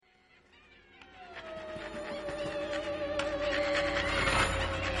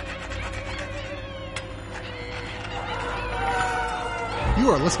You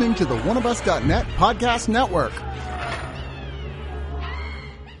are listening to the oneofus.net podcast network.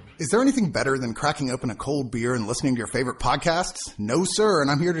 Is there anything better than cracking open a cold beer and listening to your favorite podcasts? No, sir, and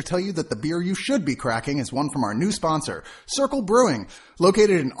I'm here to tell you that the beer you should be cracking is one from our new sponsor, Circle Brewing,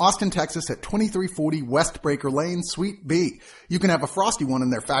 located in Austin, Texas at 2340 West Breaker Lane, Suite B. You can have a frosty one in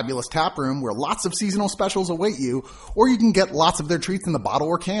their fabulous tap room where lots of seasonal specials await you, or you can get lots of their treats in the bottle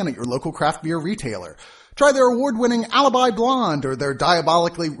or can at your local craft beer retailer. Try their award-winning Alibi Blonde or their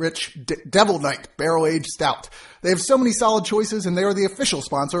diabolically rich Devil Knight Barrel-Aged Stout. They have so many solid choices, and they are the official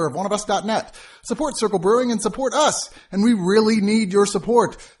sponsor of oneofus.net. Support Circle Brewing and support us, and we really need your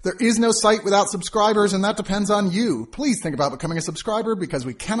support. There is no site without subscribers, and that depends on you. Please think about becoming a subscriber because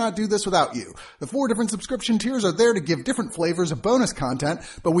we cannot do this without you. The 4 different subscription tiers are there to give different flavors of bonus content,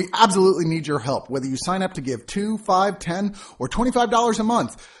 but we absolutely need your help, whether you sign up to give $2, $5, $10, or $25 a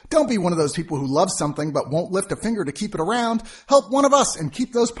month. Don't be one of those people who love something but won't lift a finger to keep it around. Help one of us and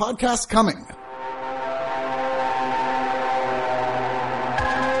keep those podcasts coming.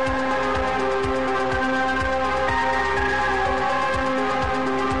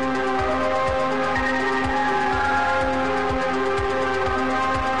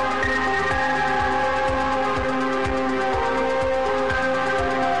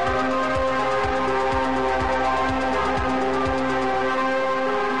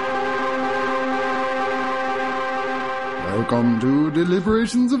 Welcome to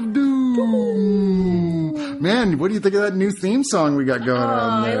Deliberations of Doom. Man, what do you think of that new theme song we got going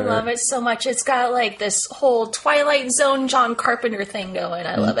on there? I love it so much. It's got like this whole Twilight Zone John Carpenter thing going.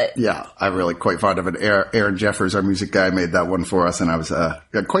 I love it. Yeah, I'm really quite fond of it. Aaron Jeffers, our music guy, made that one for us, and I was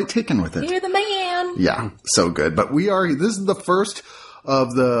quite taken with it. You're the man. Yeah, so good. But this is the first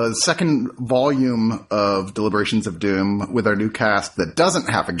of the second volume of Deliberations of Doom with our new cast that doesn't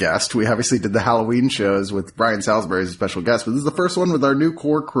have a guest. We obviously did the Halloween shows with Brian Salisbury as a special guest, but this is the first one with our new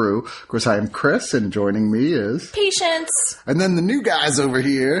core crew. Of course, I am Chris, and joining me is... Patience. And then the new guys over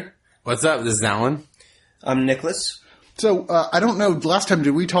here. What's up? This is Alan. I'm Nicholas. So, I don't know, last time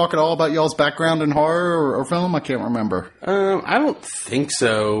did we talk at all about y'all's background in horror or film? I can't remember. I don't think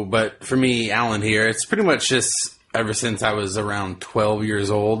so, but for me, Alan here, it's pretty much just... ever since I was around 12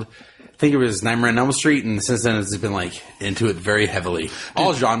 years old. I think it was Nightmare on Elm Street, and since then it's been like into it very heavily.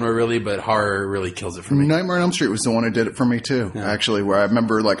 All genre really, but horror really kills it for me. Nightmare on Elm Street was the one who did it for me too, actually, where I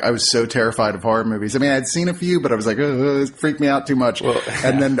remember like I was so terrified of horror movies. I mean, I'd seen a few, but I was like, oh, it freaked me out too much. Well,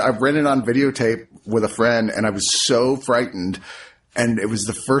 and then I rented it on videotape with a friend, and I was so frightened. And it was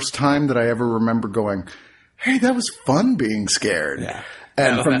the first time that I ever remember going, hey, that was fun being scared. Yeah.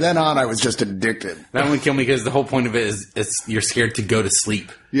 And from then on, I was just addicted. That one killed me because the whole point of it is you're scared to go to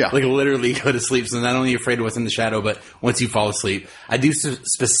sleep. Yeah. Like literally go to sleep. So not only are you afraid of what's in the shadow, but once you fall asleep. I do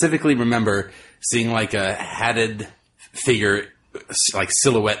specifically remember seeing like a hatted figure, like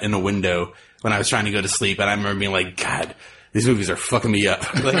silhouette in a window when I was trying to go to sleep. And I remember being like, God, these movies are fucking me up.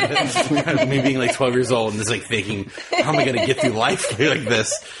 Like, me being like 12 years old and just like thinking, how am I going to get through life like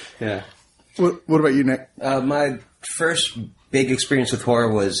this? Yeah. What about you, Nick? My first big experience with horror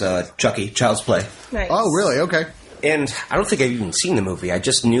was Chucky, Child's Play. Nice. Oh, really? Okay. And I don't think I've even seen the movie. I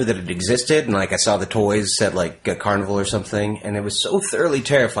just knew that it existed, and like I saw the toys at like a carnival or something, and it was so thoroughly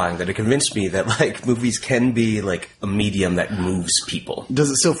terrifying that it convinced me that like movies can be like a medium that moves people.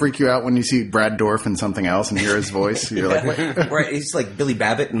 Does it still freak you out when you see Brad Dourif in something else and hear his voice? You're like, wait. Right, he's like Billy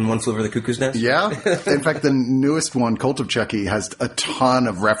Babbitt in One Flew Over the Cuckoo's Nest. Yeah. In fact, the newest one, Cult of Chucky, has a ton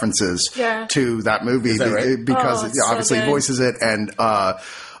of references to that movie. Is that right? Because it obviously so voices it, and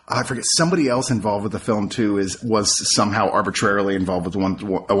I forget, somebody else involved with the film too was somehow arbitrarily involved with One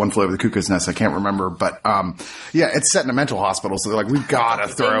Flew Over the Cuckoo's Nest. I can't remember, but it's set in a mental hospital, so they're like, we've got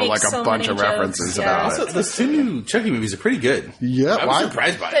to throw like a bunch of references about it. The 2 new Chucky movies are pretty good. Yeah, I was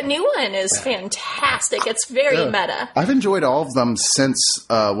surprised by it. The new one is fantastic. It's very meta. I've enjoyed all of them since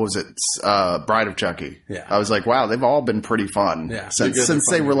Bride of Chucky. Yeah. I was like, wow, they've all been pretty fun. Yeah, since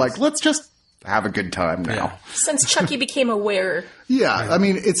they were like, let's just have a good time now. Yeah. Since Chucky became aware. Yeah, I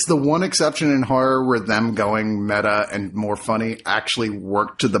mean, it's the one exception in horror where them going meta and more funny actually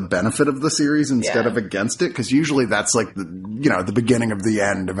worked to the benefit of the series instead of against it, because usually that's like the beginning of the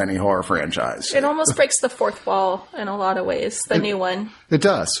end of any horror franchise. It almost breaks the fourth wall in a lot of ways, the new one. It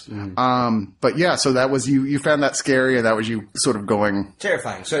does. But yeah, so that was you found that scary, and that was you sort of going...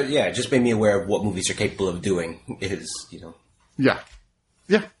 Terrifying. So yeah, it just made me aware of what movies are capable of doing Yeah.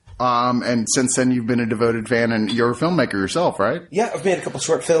 Yeah. And since then, you've been a devoted fan, and you're a filmmaker yourself, right? Yeah, I've made a couple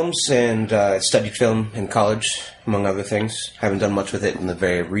short films and studied film in college, among other things. Haven't done much with it in the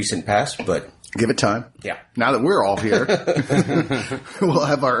very recent past, but... Give it time. Yeah. Now that we're all here, we'll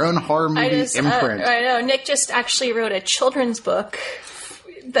have our own horror movie imprint. I know. Nick just actually wrote a children's book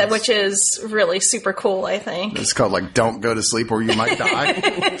which is really super cool, I think. It's called like "Don't Go to Sleep or You Might Die."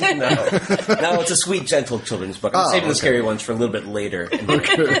 No, it's a sweet, gentle children's book. I'm saving the scary ones for a little bit later. He doesn't want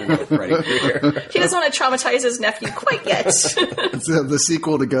to traumatize his nephew quite yet. It's the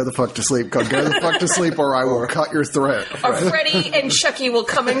sequel to "Go the Fuck to Sleep" called "Go the Fuck to Sleep or I Will Cut Your Throat." Or Freddy and Chucky will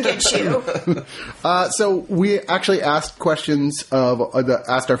come and get you. So we actually asked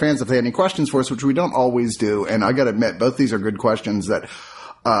asked our fans if they had any questions for us, which we don't always do. And I got to admit, both these are good questions that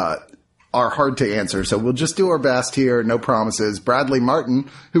are hard to answer. So we'll just do our best here. No promises. Bradley Martin,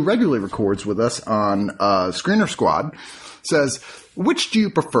 who regularly records with us on Screener Squad, says, which do you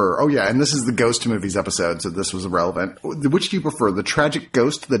prefer? Oh, yeah, and this is the Ghost Movies episode, so this was irrelevant. Which do you prefer, the tragic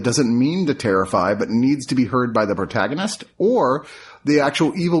ghost that doesn't mean to terrify but needs to be heard by the protagonist, or the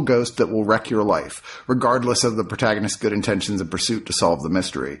actual evil ghost that will wreck your life, regardless of the protagonist's good intentions and pursuit to solve the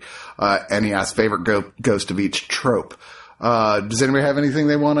mystery? And he asks, favorite ghost of each trope. Does anybody have anything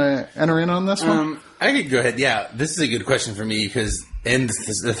they want to enter in on this one? I could go ahead. Yeah, this is a good question for me because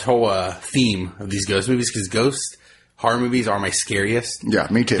this whole theme of these ghost movies, because ghost horror movies are my scariest. Yeah,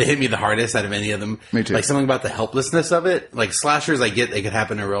 me too. They hit me the hardest out of any of them. Me too. Like something about the helplessness of it. Like slashers, I get they could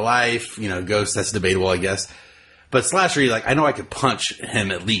happen in real life. You know, ghosts, that's debatable, I guess. But slasher, like, I know I could punch him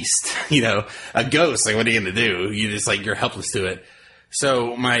at least. You know, a ghost, like, what are you going to do? You just, like, you're helpless to it.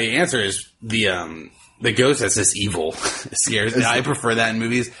 So my answer is the ghost that's just evil. It scares me. I prefer that in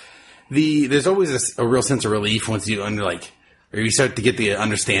movies. There's always a real sense of relief once you or you start to get the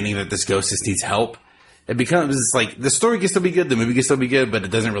understanding that this ghost just needs help. It becomes like the story can still be good, the movie can still be good, but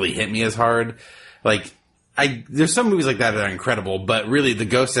it doesn't really hit me as hard. Like, there's some movies like that are incredible, but really the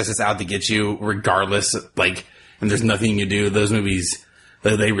ghost that's just out to get you regardless, like, and there's nothing you do. Those movies,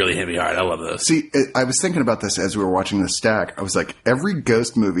 they really hit me hard. I love those. See, I was thinking about this as we were watching this stack. I was like, every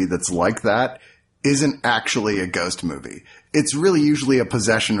ghost movie that's like that isn't actually a ghost movie. It's really usually a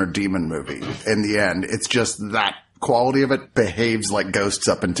possession or demon movie in the end. It's just that quality of it behaves like ghosts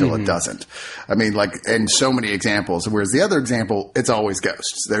up until it doesn't. I mean, like, in so many examples, whereas the other example, it's always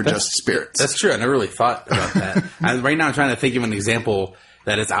ghosts. They're just spirits. That's true. I never really thought about that. Right now I'm trying to think of an example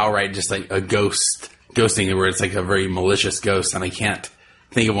that is outright just like a ghosting, where it's like a very malicious ghost, and I can't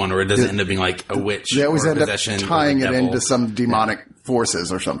think of one where it doesn't end up being like a witch. They always or end up possession tying or it the devil. into some demonic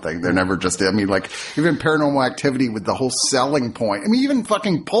forces or something. They're never just, I mean, like, even Paranormal Activity with the whole selling point. I mean, even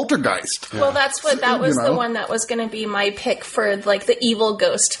fucking Poltergeist. Well, that was the one that was going to be my pick for, like, the evil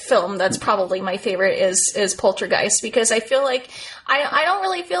ghost film. That's probably my favorite is Poltergeist, because I feel like, I don't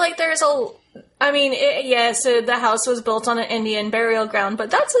really feel like there's so the house was built on an Indian burial ground, but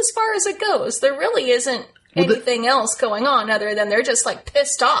that's as far as it goes. There really isn't anything else going on other than they're just, like,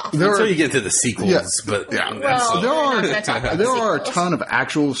 pissed off. Until you get to the sequels. Yes. But Yeah. Well, There we're not gonna talk about the are a sequels. ton of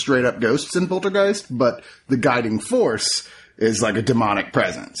actual straight up ghosts in Poltergeist, but the guiding force is like a demonic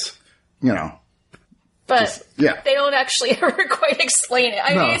presence. You know. But yeah. they don't actually ever quite explain it.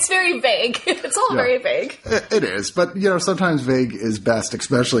 I No. mean, it's very vague. It's all very vague. It is, but you know, sometimes vague is best,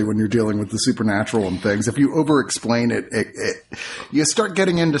 especially when you're dealing with the supernatural and things. If you over-explain it, you start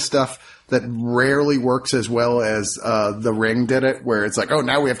getting into stuff that rarely works as well as The Ring did it, where it's like, oh,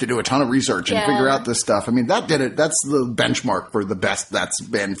 now we have to do a ton of research and Yeah. figure out this stuff. I mean, that did it. That's the benchmark for the best that's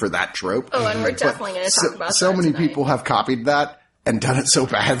been for that trope. Oh, and we're definitely going to talk about So that many tonight. people have copied that and done it so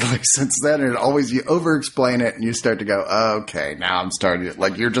badly since then, and you over-explain it, and you start to go, okay, now I'm starting to,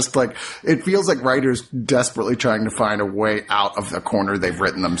 like, you're just like, it feels like writers desperately trying to find a way out of the corner they've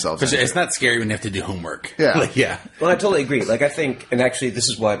written themselves into. it's not scary when you have to do homework. Yeah. Like, yeah. Well, I totally agree. Like, I think, and actually, this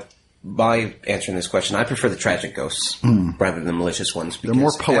is what my answering this question. I prefer the tragic ghosts rather than the malicious ones. They're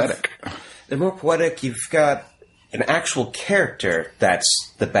more because poetic. They're more poetic. You've got an actual character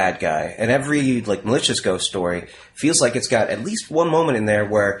that's the bad guy, and every like malicious ghost story feels like it's got at least one moment in there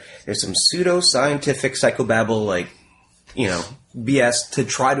where there's some pseudo-scientific psychobabble, like, you know, BS to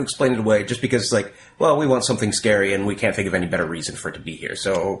try to explain it away, just because it's like, well, we want something scary and we can't think of any better reason for it to be here.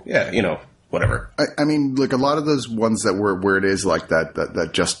 So yeah, you know, whatever. I mean, like, a lot of those ones that where it is like that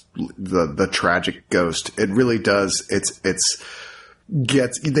just the tragic ghost, it really does.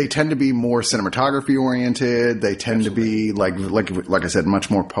 They tend to be more cinematography oriented. They tend to be like I said, much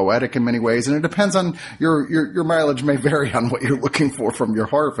more poetic in many ways. And it depends on your mileage may vary on what you're looking for from your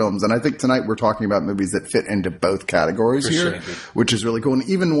horror films. And I think tonight we're talking about movies that fit into both categories here, which is really cool. And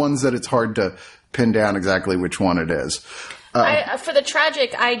even ones that it's hard to pin down exactly which one it is. For the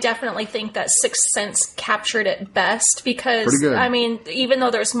tragic, I definitely think that Sixth Sense captured it best because, Pretty good. I mean, even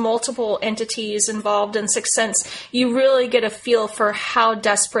though there's multiple entities involved in Sixth Sense, you really get a feel for how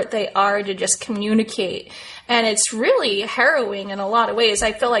desperate they are to just communicate. And it's really harrowing in a lot of ways.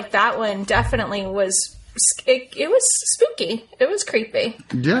 I feel like that one definitely was it was spooky. It was creepy.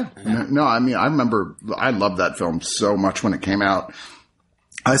 Yeah. No, I mean, I remember I loved that film so much when it came out.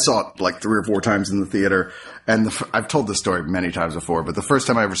 I saw it like 3 or 4 times in the theater, and I've told this story many times before, but the first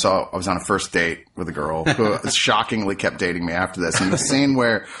time I ever saw it, I was on a first date with a girl who shockingly kept dating me after this. And the scene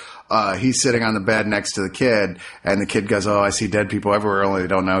where he's sitting on the bed next to the kid, and the kid goes, "Oh, I see dead people everywhere, only they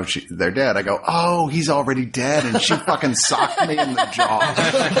don't know they're dead." I go, "Oh, he's already dead," and she fucking socked me in the jaw.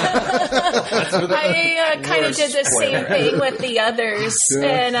 I kind of did the same thing with The Others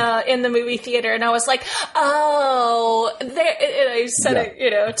in the movie theater, and I was like, "Oh," and I said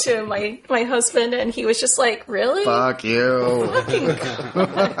it, to my husband, and he was just like, "Really? Fuck you."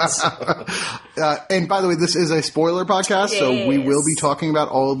 And by the way, this is a spoiler podcast, so we will be talking about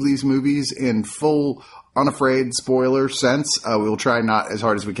all of these movies in full, unafraid spoiler sense. We will try not as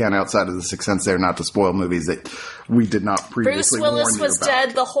hard as we can outside of the Sixth Sense there not to spoil movies that we did not previously Bruce Willis was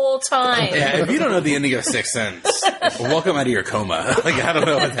dead the whole time. Yeah, if you don't know the ending of Sixth Sense, welcome out of your coma. Like, I don't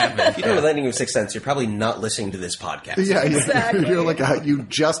know what happened. If you don't know the ending of Sixth Sense, you're probably not listening to this podcast. Yeah, exactly. You're like, you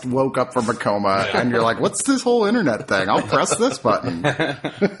just woke up from a coma, and you're like, what's this whole internet thing? I'll press this button.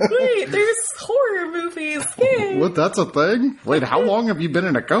 Wait, there's horror movies. Yay. What, that's a thing? Wait, how long have you been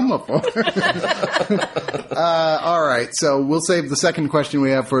in a coma for? All right, so we'll save the second question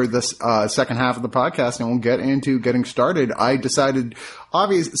we have for this second half of the podcast, and we'll get into getting started. I decided,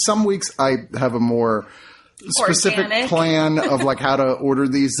 some weeks I have a more specific plan of like how to order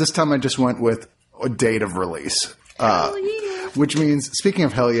these. This time I just went with a date of release. Which means, speaking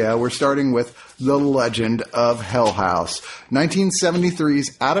of hell yeah, we're starting with The Legend of Hell House,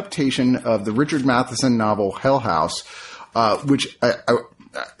 1973's adaptation of the Richard Matheson novel Hell House, which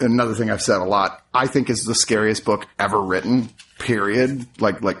another thing I've said a lot, I think is the scariest book ever written, period.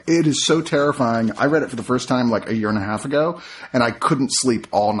 Like it is so terrifying. I read it for the first time like a year and a half ago, and I couldn't sleep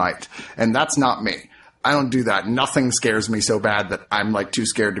all night. And that's not me. I don't do that. Nothing scares me so bad that I'm like too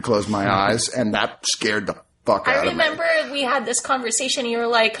scared to close my eyes, and that scared the fuck out of me. I remember we had this conversation. You were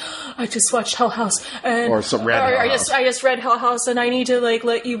like, "I just watched Hell House," and I just read Hell House, and I need to like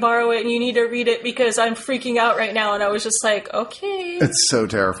let you borrow it, and you need to read it because I'm freaking out right now. And I was just like, "Okay." It's so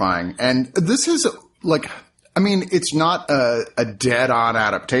terrifying, and this is like. I mean, it's not a dead-on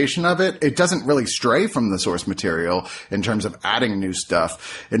adaptation of it. It doesn't really stray from the source material in terms of adding new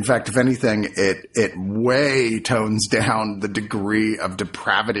stuff. In fact, if anything, it way tones down the degree of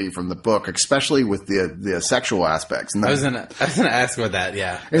depravity from the book, especially with the sexual aspects. And I was gonna ask about that.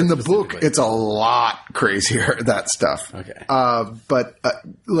 Yeah, in the book, it's a lot crazier, that stuff. Okay, but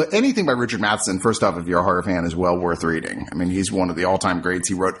anything by Richard Matheson, first off, if you're a horror fan, is well worth reading. I mean, he's one of the all-time greats.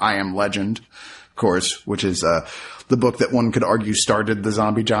 He wrote I Am Legend, course, which is the book that one could argue started the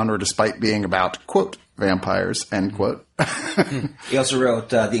zombie genre despite being about, quote, vampires, end quote. He also wrote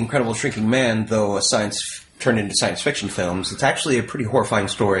The Incredible Shrinking Man, though turned into science fiction films. It's actually a pretty horrifying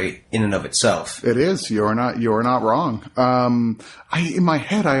story in and of itself. It is. You're not wrong. In my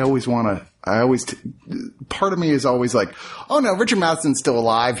head, part of me is always like, oh no, Richard Matheson's still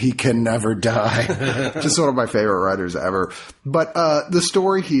alive. He can never die. Just one of my favorite writers ever. But the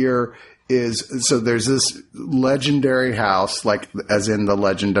story here is, so there's this legendary house, like as in the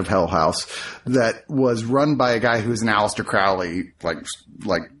Legend of Hell House, that was run by a guy who's an Aleister Crowley, like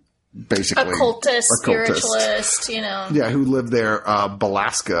basically occultist, spiritualist, Yeah, who lived there,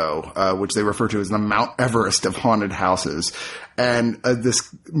 Belasco, which they refer to as the Mount Everest of haunted houses. And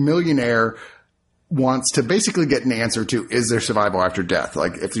this millionaire wants to basically get an answer to, is there survival after death?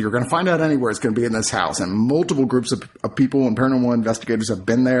 Like, if you're going to find out anywhere, it's going to be in this house. And multiple groups of people and paranormal investigators have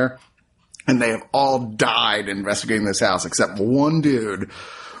been there. And they have all died investigating this house, except one dude,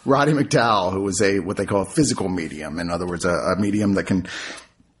 Roddy McDowall, who was what they call a physical medium. In other words, a medium that can,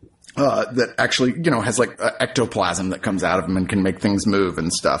 that actually, has like ectoplasm that comes out of him and can make things move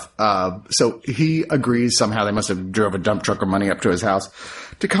and stuff. So he agrees somehow, they must have drove a dump truck of money up to his house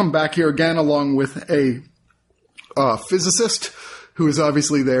to come back here again, along with a physicist who is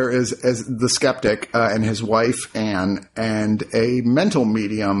obviously there as the skeptic, and his wife, Anne, and a mental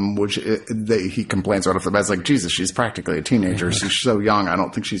medium, which he complains right off the bat. It's like, Jesus, she's practically a teenager. She's so young. I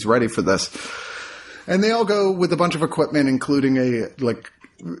don't think she's ready for this. And they all go with a bunch of equipment, including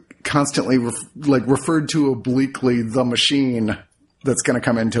constantly referred to obliquely, the machine that's going to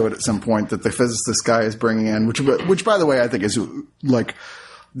come into it at some point that the physicist guy is bringing in, which by the way, I think is like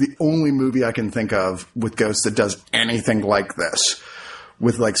the only movie I can think of with ghosts that does anything like this,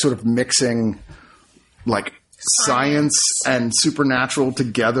 with like sort of mixing like science and supernatural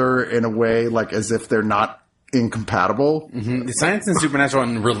together in a way like as if they're not incompatible. Mm-hmm. Science and supernatural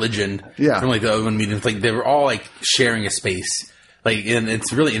and religion. Yeah. From like the open meetings, like they were all like sharing a space Like, and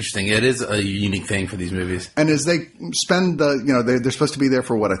it's really interesting. It is a unique thing for these movies. And as they spend they're supposed to be there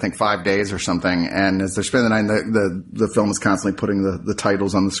for what, I think 5 days or something. And as they're spending the night, the film is constantly putting the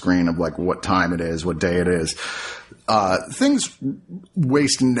titles on the screen of like what time it is, what day it is. Things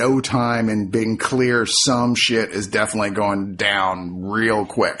waste no time in being clear. Some shit is definitely going down real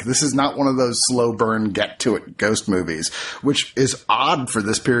quick. This is not one of those slow burn, get to it ghost movies, which is odd for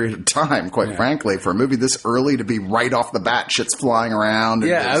this period of time, quite frankly, for a movie this early to be right off the bat, shit's flying around.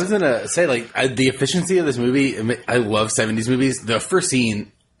 Yeah, I was going to say, the efficiency of this movie, I love 70s movies. The first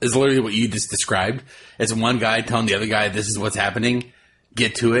scene is literally what you just described. It's one guy telling the other guy, this is what's happening,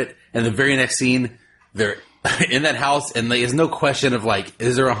 get to it. And the very next scene, they're in that house, and there's no question of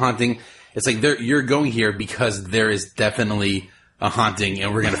is there a haunting? It's like you're going here because there is definitely a haunting,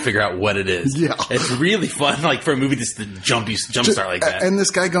 and we're going to figure out what it is. Yeah. It's really fun, for a movie just to jumpstart like that. And this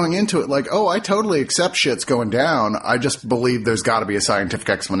guy going into it I totally accept shit's going down. I just believe there's got to be a scientific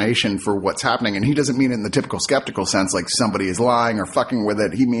explanation for what's happening. And he doesn't mean it in the typical skeptical sense, like somebody is lying or fucking with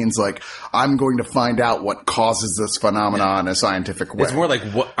it. He means I'm going to find out what causes this phenomenon in a scientific way. It's more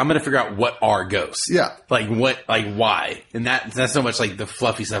I'm going to figure out what are ghosts. Yeah. Why. And that's not so much the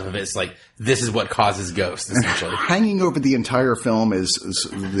fluffy stuff of it. It's this is what causes ghosts, essentially. Hanging over the entire film is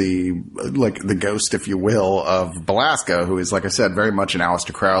the ghost, if you will, of Belasco, who is, like I said, very much an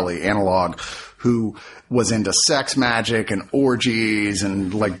Aleister Crowley analog, who was into sex magic and orgies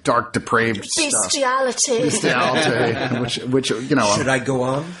and dark depraved bestiality, which should I go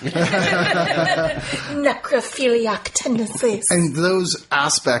on? Necrophiliac tendencies, and those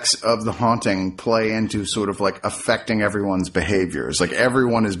aspects of the haunting play into sort of affecting everyone's behaviors.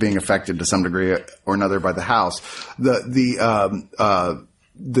 Everyone is being affected to some degree or another by the house. The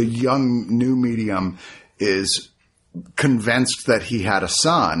young new medium is convinced that he had a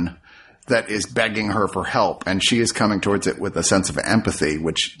son that is begging her for help, and she is coming towards it with a sense of empathy,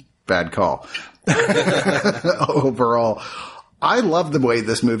 which, bad call. Overall, I love the way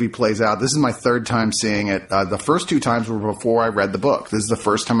this movie plays out. This is my third time seeing it. The first 2 times were before I read the book. This is the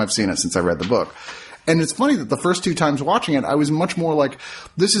first time I've seen it since I read the book. And it's funny that the first 2 times watching it, I was much more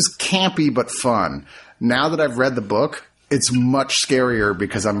this is campy but fun. Now that I've read the book, it's much scarier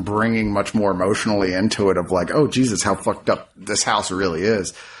because I'm bringing much more emotionally into it of oh, Jesus, how fucked up this house really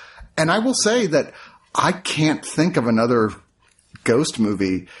is. And I will say that I can't think of another ghost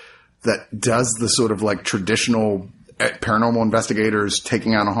movie that does the sort of traditional paranormal investigators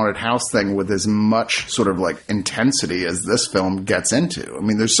taking on a haunted house thing with as much sort of intensity as this film gets into. I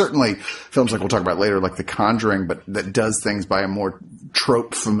mean, there's certainly films we'll talk about later, like The Conjuring, but that does things by a more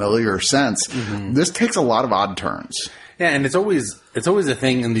trope familiar sense. Mm-hmm. This takes a lot of odd turns. Yeah, and it's always a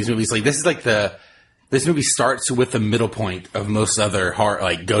thing in these movies. This movie starts with the middle point of most other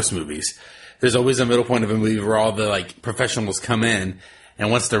horror, ghost movies. There's always a middle point of a movie where all the professionals come in,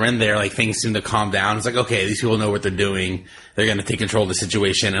 and once they're in there, things seem to calm down. It's okay, these people know what they're doing. They're going to take control of the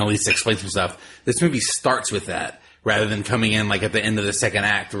situation and at least explain some stuff. This movie starts with that, rather than coming in at the end of the second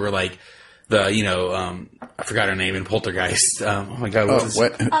act where I forgot her name in Poltergeist. Oh my god, what is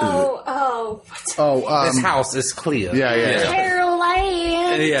what? this house is Clea. Yeah.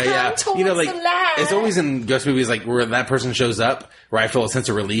 Caroline. Yeah. It's always in ghost movies where that person shows up, where I feel a sense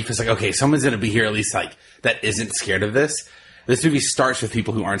of relief. It's okay, someone's going to be here at least that isn't scared of this. This movie starts with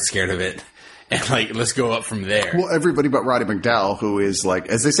people who aren't scared of it. And let's go up from there. Well, everybody but Roddy McDowall, who is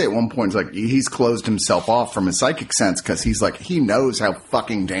as they say at one point, he's closed himself off from his psychic sense because he's he knows how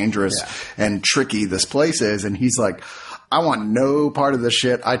fucking dangerous and tricky this place is. And he's I want no part of this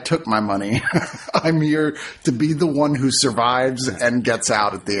shit. I took my money. I'm here to be the one who survives and gets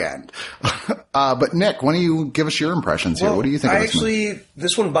out at the end. But Nick, why don't you give us your impressions here? Well, what do you think of this movie?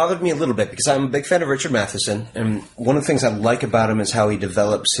 This one bothered me a little bit because I'm a big fan of Richard Matheson. And one of the things I like about him is how he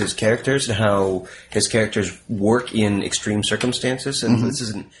develops his characters and how his characters work in extreme circumstances. And this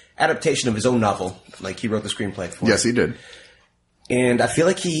is an adaptation of his own novel. He wrote the screenplay for it. Yes, he did. And I feel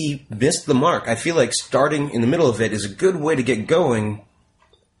like he missed the mark. I feel like starting in the middle of it is a good way to get going,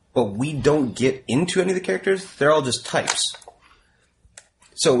 but we don't get into any of the characters. They're all just types.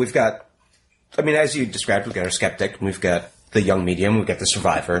 So we've got, as you described, we've got our skeptic, and we've got the young medium, we've got the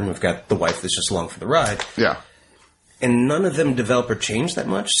survivor, and we've got the wife that's just along for the ride. Yeah. And none of them develop or change that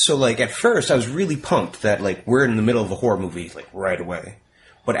much. So, at first, I was really pumped that, we're in the middle of a horror movie, right away.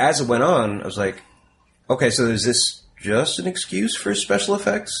 But as it went on, I was okay, so there's this just an excuse for special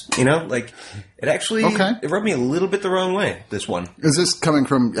effects. You know, like, it actually, it rubbed me a little bit the wrong way, this one. Is this coming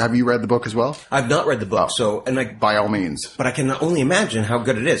from, have you read the book as well? I've not read the book, by all means. But I can only imagine how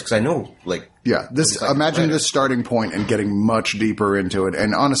good it is, because I know, Yeah, imagine this starting point and getting much deeper into it,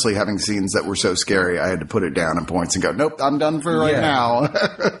 and honestly having scenes that were so scary, I had to put it down in points and go, nope, I'm done for right now.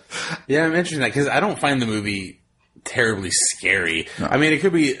 Yeah, I'm interested in that, because I don't find the movie terribly scary. No. I mean, it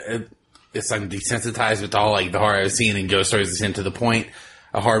could be... I'm desensitized with all the horror I've seen in Ghost Stories to the point.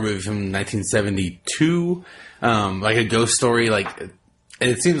 A horror movie from 1972, a ghost story.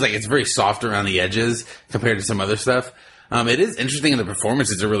 It seems like it's very soft around the edges compared to some other stuff. It is interesting, and the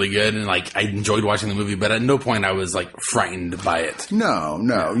performances are really good, and I enjoyed watching the movie, but at no point I was frightened by it.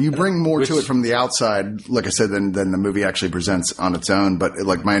 No, you bring more to it from the outside, like I said, than the movie actually presents on its own. But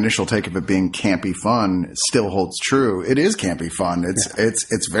my initial take of it being campy fun still holds true. It is campy fun.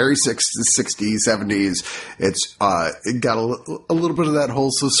 It's very 60s, 70s. It got a little bit of that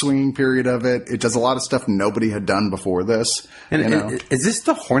whole swinging period of it. It does a lot of stuff nobody had done before this. And is this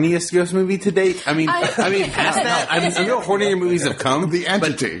the horniest ghost movie to date? I mean, past that, I know hornier movies have come. The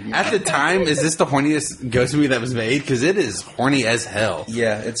Entity. At the time, is this the horniest ghost movie that was made? Because it is horny as hell.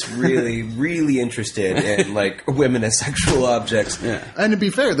 Yeah, it's really, really interested in women as sexual objects. Yeah. And to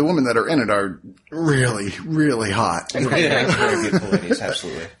be fair, the women that are in it are really, really hot. Very beautiful ladies,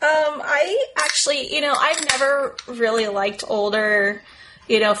 absolutely. I actually, I've never really liked older...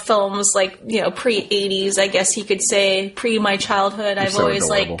 films pre-80s, I guess you could say, pre my childhood. I've always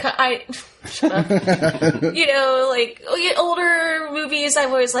older movies, I've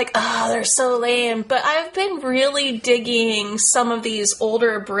always they're so lame. But I've been really digging some of these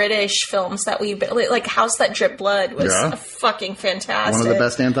older British films that House That Dripped Blood was fucking fantastic. One of the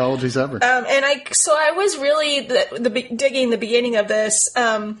best anthologies ever. So I was really digging the beginning of this.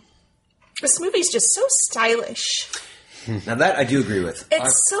 This movie's just so stylish. Now that I do agree with.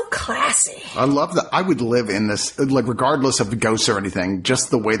 It's so classy. I love that. I would live in this, regardless of the ghosts or anything, just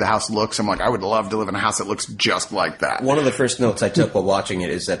the way the house looks. I'm I would love to live in a house that looks just like that. One of the first notes I took while watching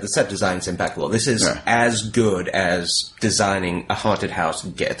it is that the set design is impeccable. This is as good as designing a haunted house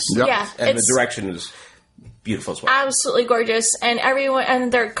gets. Yep. Yeah. And the direction is beautiful as well. Absolutely gorgeous. And everyone,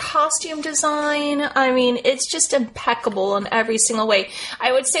 and their costume design, I mean, it's just impeccable in every single way.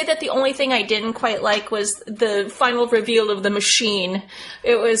 I would say that the only thing I didn't quite like was the final reveal of the machine.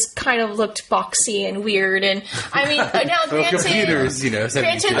 It was kind of looked boxy and weird. And I mean, now granted, computers, I'm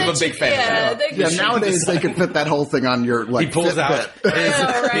a big fan of that. Nowadays they could fit that whole thing on your he pulls out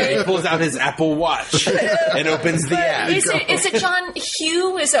he pulls out his Apple Watch and opens the app. Is it John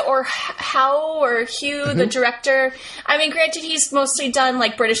Hugh? Is it or Howe or Hugh? The director. I mean, granted, he's mostly done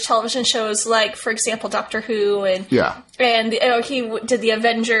British television shows, for example, Doctor Who, and he did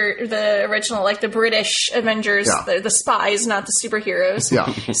the original, the British Avengers, the spies, not the superheroes. Yeah.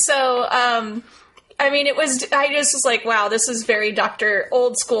 So, I mean, I just was wow, this is very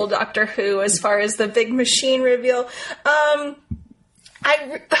old school Doctor Who as far as the big machine reveal.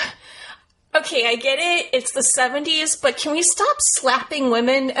 Okay, I get it. It's the 70s, but can we stop slapping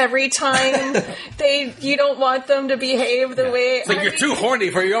women every time you don't want them to behave the way... It's you're too horny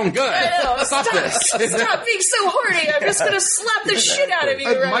for your own good. I know. Stop this. Stop being so horny. I'm just going to slap the shit out of you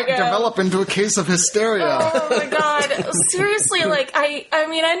right now. It might develop into a case of hysteria. Oh, my God. Seriously, I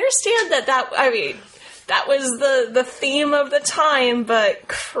mean, I understand that was the theme of the time, but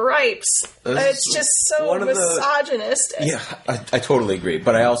cripes. It's just so misogynistic. Yeah, I totally agree.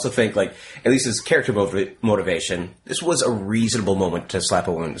 But I also think, at least as character motivation, this was a reasonable moment to slap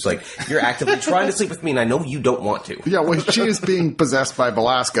a woman. It's you're actively trying to sleep with me, and I know you don't want to. Yeah, when she is being possessed by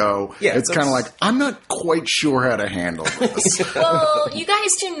Velasco, it's kind of I'm not quite sure how to handle this. Well, you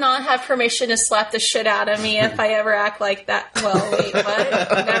guys do not have permission to slap the shit out of me if I ever act like that. Well, wait, what?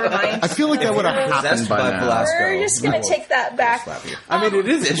 Never mind. I feel like that would have happened by now. Velasco, we're just going to take that back. I mean, it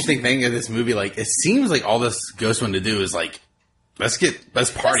is an interesting thing in this movie. It seems all this ghost wanted to do is let's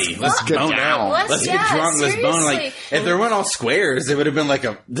party, let's get down, let's get drunk, seriously. let's bone. If they weren't all squares, it would have been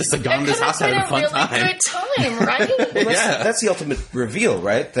just gone to this house having a fun time. Good time, right? That's the ultimate reveal,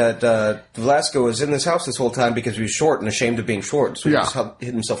 right? That Velasco was in this house this whole time because he was short and ashamed of being short, so he just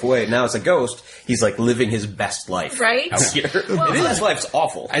hid himself away. Now as a ghost, he's living his best life, right? Out here. His life's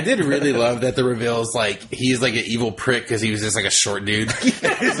awful. I did really love that the reveal is he's an evil prick because he was just a short dude.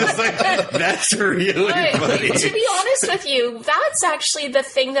 It's just that's really funny. To be honest with you, that that's actually the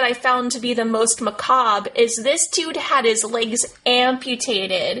thing that I found to be the most macabre, is this dude had his legs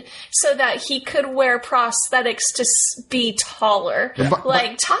amputated so that he could wear prosthetics to be taller.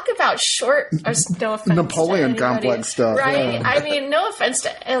 Like, talk about short, or no offense Napoleon to anybody, complex stuff. right? Yeah. I mean, no offense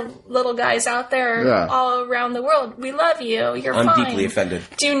to little guys out there all around the world. We love you. You're fine. I'm deeply offended.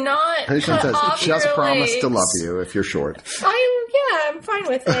 Do not Patience cut has off just your promised to legs. love you if you're short. I'm fine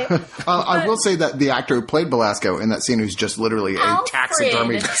with it. I will say that the actor who played Belasco in that scene, who's just literally Alfred. a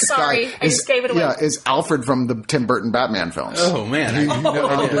taxidermy Sorry, guy, I just gave it away. Yeah, is Alfred from the Tim Burton Batman films. Oh man,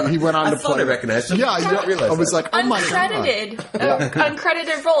 He went on I to thought play. I recognized him. Yeah, I didn't realize I was that. like, oh my god.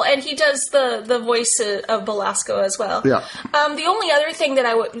 Uncredited role, and he does the voice of Belasco as well. Yeah. The only other thing that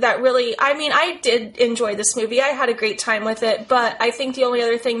I did enjoy this movie. I had a great time with it, but I think the only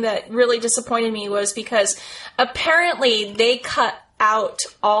other thing that really disappointed me was because apparently they cut out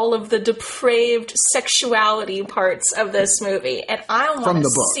all of the depraved sexuality parts of this movie, and I want to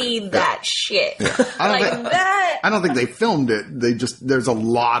see that shit. I don't think they filmed it. There's a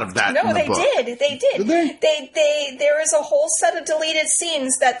lot of that in the book. They did. There was a whole set of deleted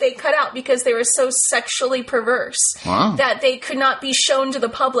scenes that they cut out because they were so sexually perverse that they could not be shown to the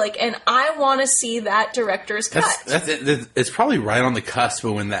public, and I want to see that director's cut. It's probably right on the cusp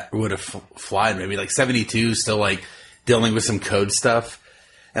of when that would have flied. Maybe like 72, still like dealing with some code stuff.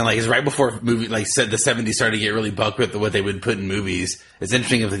 And like it's right before movie, like said the 70s started to get really buck with what they would put in movies. It's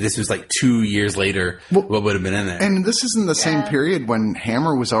interesting if this was like 2 years later, what would have been in there. And this is in the same period when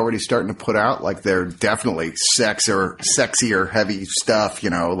Hammer was already starting to put out like their definitely sexier, heavy stuff. You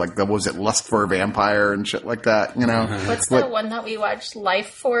know, like what was it, Lust for a Vampire and shit like that. You know, what's the one that we watched,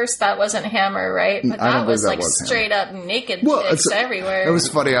 Life Force? That wasn't Hammer, right? But that was like straight up naked chicks everywhere. It was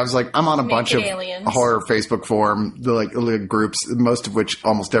funny. I was like, I'm on a bunch of aliens. horror Facebook forum, the groups, most of which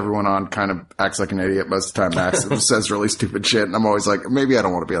almost everyone on kind of acts like an idiot most of the time. Says really stupid shit, and I'm always like, maybe I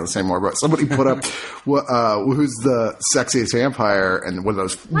don't want to be on the same more. But somebody put up who's the sexiest vampire, and one of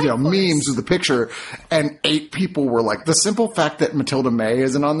those memes with the picture, and 8 people were like, the simple fact that Matilda May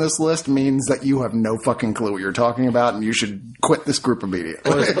isn't on this list means that you have no fucking clue what you're talking about, and you should quit this group immediately.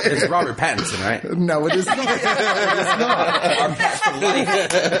 Well, it's Robert Pattinson, right? No, it is not.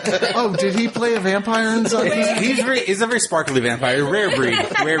 Oh, did he play a vampire in something? He's a very sparkly vampire, rare breed.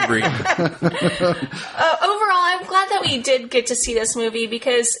 Overall, I'm glad that we did get to see this movie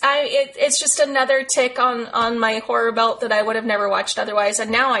because it's just another tick on my horror belt that I would have never watched otherwise,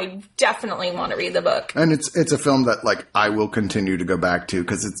 and now I definitely want to read the book. And it's a film that like I will continue to go back to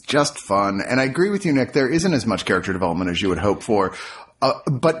because it's just fun. And I agree with you, Nick. There isn't as much character development as you would hope for.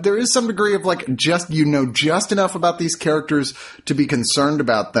 But there is some degree of like just enough about these characters to be concerned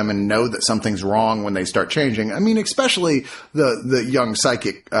about them and know that something's wrong when they start changing. I mean, especially the young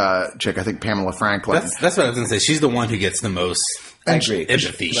psychic chick, I think Pamela Franklin. That's what I was going to say. She's the one who gets the most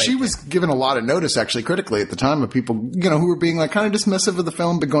empathy. She was given a lot of notice actually critically at the time of people, who were being like kind of dismissive of the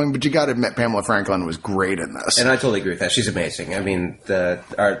film, but you got to admit Pamela Franklin was great in this. And I totally agree with that. She's amazing. I mean,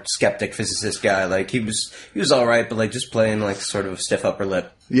 our skeptic physicist guy, like he was all right, but like just playing like sort of stiff upper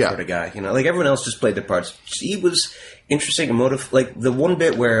lip sort of guy, like everyone else just played their parts. She was interesting, emotive. Like the one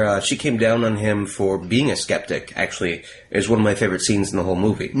bit where she came down on him for being a skeptic actually is one of my favorite scenes in the whole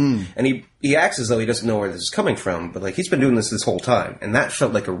movie. And he acts as though he doesn't know where this is coming from, but like he's been doing this whole time, and that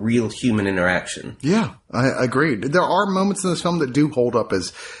felt like a real human interaction. Yeah, I agreed. There are moments in this film that do hold up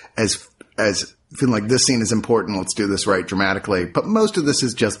as feeling like this scene is important, let's do this right dramatically. But most of this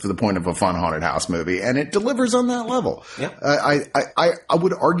is just for the point of a fun haunted house movie, and it delivers on that level. Yeah. I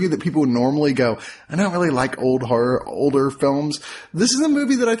would argue that people would normally go, I don't really like older films. This is a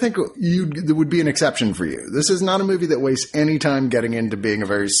movie that I think that would be an exception for you. This is not a movie that wastes any time getting into being a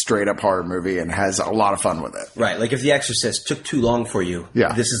very straight up horror movie and has a lot of fun with it. Right. Like if The Exorcist took too long for you,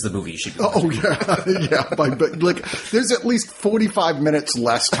 this is the movie you should go Oh, yeah. But like, there's at least 45 minutes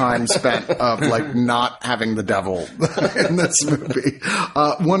less time spent of like not having the devil in this movie.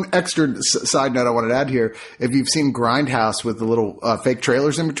 One extra side note I wanted to add here: if you've seen Grindhouse with the little fake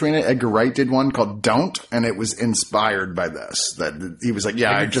trailers in between it, Edgar Wright did one called "Don't," and it was inspired by this. That he was like,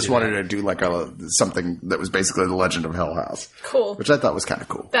 I just wanted to do like something that was basically the Legend of Hell House. Cool, which I thought was kind of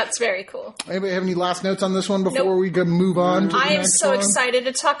cool. That's very cool. Anybody have any last notes on this one before we go move on? To I am so excited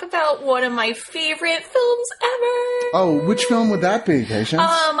to talk about one of my favorite films ever. Oh, which film would that be, Patience?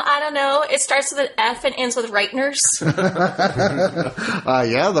 I don't know. It starts with an F and ends with Frighteners. Yeah,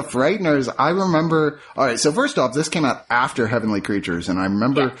 the Frighteners. I remember. All right, so first off, this came out after Heavenly Creatures, and I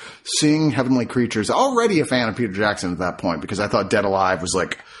remember seeing Heavenly Creatures. Already a fan of Peter Jackson at that point because I thought Dead Alive was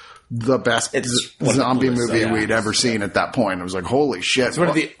like the best zombie movie we'd ever seen at that point. I was like, holy shit. It's one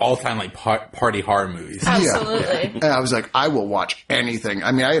of the all-time like party horror movies. Absolutely. And I was like, I will watch anything.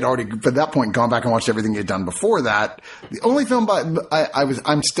 I mean, I had already, at that point, gone back and watched everything he had done before that. The only film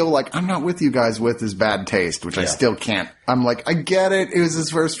I'm still like, I'm not with you guys with is Bad Taste, which I still can't. I'm like, I get it. It was his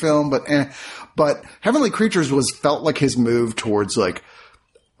first film, but But Heavenly Creatures felt like his move towards like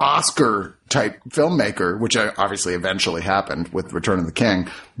Oscar type filmmaker, which obviously eventually happened with Return of the King.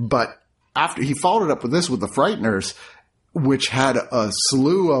 But after he followed it up with this, with The Frighteners, which had a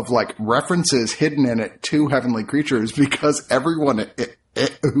slew of like references hidden in it to Heavenly Creatures, because everyone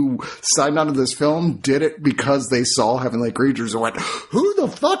who signed on to this film did it because they saw Heavenly Creatures and went, who the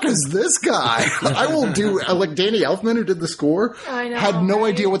fuck is this guy? I will do, like Danny Elfman, who did the score, had no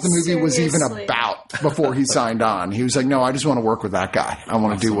idea what the movie was even about before he signed on. He was like, no, I just want to work with that guy. I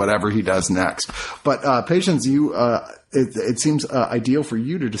want to do whatever he does next. But Patience, it seems ideal for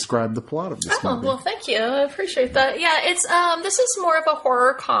you to describe the plot of this movie. Well, thank you. I appreciate that. Yeah, it's this is more of a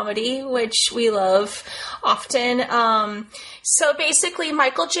horror comedy, which we love often. So basically,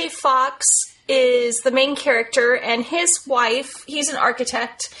 Michael J. Fox is the main character, and his wife, he's an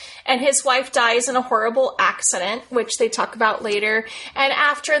architect, and his wife dies in a horrible accident, which they talk about later. And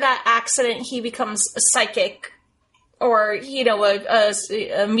after that accident, he becomes a psychic, or, you know,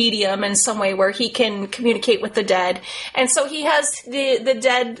 a medium in some way where he can communicate with the dead. And so he has the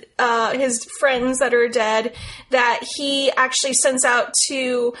dead, his friends that are dead, that he actually sends out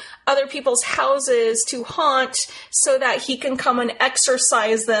to other people's houses to haunt so that he can come and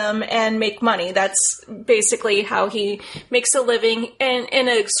exorcise them and make money. That's basically how he makes a living, and in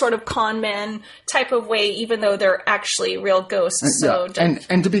a sort of con man type of way, even though they're actually real ghosts. So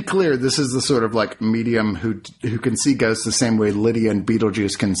and to be clear, this is the sort of like medium who can see ghosts the same way Lydia and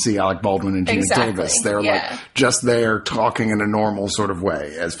Beetlejuice can see Alec Baldwin and Gina Davis. They're like just there talking in a normal sort of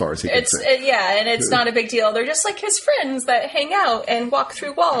way as far as he can see. And it's not a big deal. They're just like his friends that hang out and walk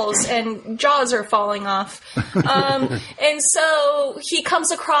through walls and jaws are falling off. And so he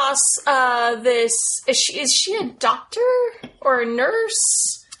comes across this. Is she a doctor or a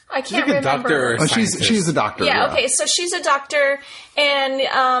nurse? I can't remember. Doctor or she's a doctor. Yeah, okay. So she's a doctor, and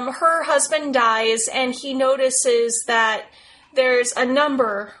her husband dies, and he notices that there's a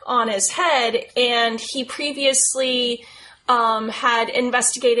number on his head, and he previously had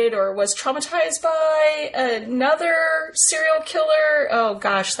investigated or was traumatized by another serial killer. Oh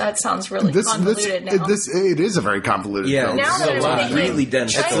gosh, that sounds really convoluted now. It is a very convoluted film. Now that I'm thinking, really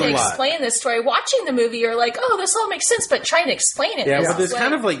dense. Trying to explain this story, watching the movie, you're like, oh, this all makes sense, but trying to explain it. Yeah, but there's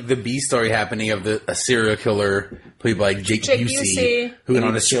kind of like the B story happening of a serial killer played by Jake Busey, who went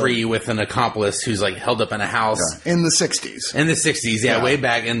on a spree with an accomplice who's like held up in a house. Yeah. In the 60s. In the 60s, way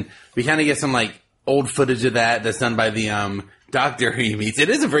back. And we kind of get some like old footage of that's done by the doctor who he meets. It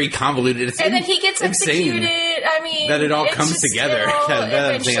is a very convoluted. And then he gets executed. I mean, that it all comes together.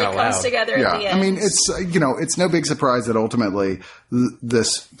 Eventually comes together at the end. I mean, it's no big surprise that ultimately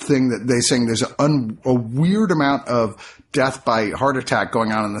this thing that they saying there's a weird amount of death by heart attack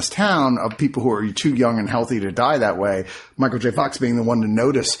going on in this town of people who are too young and healthy to die that way. Michael J. Fox being the one to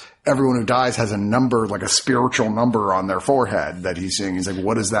notice everyone who dies has a number, like a spiritual number on their forehead that he's seeing. He's like,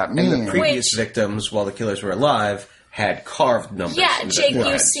 what does that mean? And the previous victims, while the killers were alive, had carved numbers. Yeah, Jake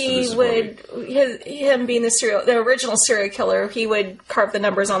Busey him being the original serial killer, he would carve the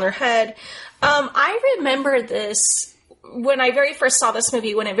numbers on their head. I remember this when I very first saw this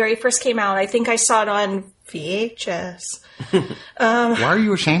movie, when it very first came out. I think I saw it on VHS. Why are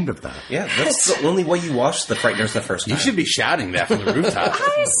you ashamed of that? Yeah, that's the only way you watched The Frighteners the first time. You should be shouting that from the rooftop.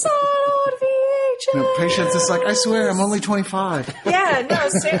 I saw it on VHS. No, Patience is like, I swear, I'm only 25. Yeah, no,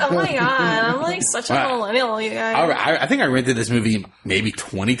 oh my god, I'm like such a millennial, you guys. I think I rented this movie maybe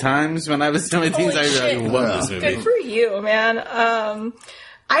 20 times when I was in my teens. I love this movie. Good for you, man.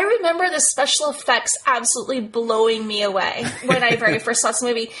 I remember the special effects absolutely blowing me away when I very first saw this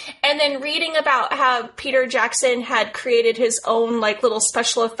movie. And then reading about how Peter Jackson had created his own like little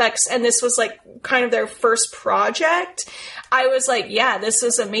special effects, and this was like kind of their first project. I was like, yeah, this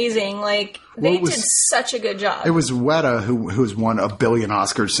is amazing. Like, they did such a good job. It was Weta who's won a billion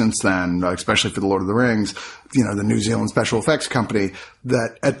Oscars since then, especially for The Lord of the Rings, the New Zealand special effects company,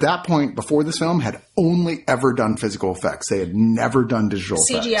 that at that point, before this film, had only ever done physical effects. They had never done digital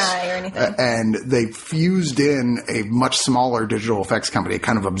effects. CGI or anything. And they fused in a much smaller digital effects company. It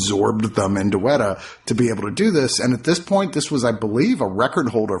kind of absorbed them into Weta to be able to do this. And at this point, this was, I believe, a record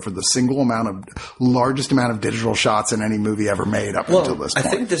holder for the largest amount of digital shots in any movie ever made up until this point. I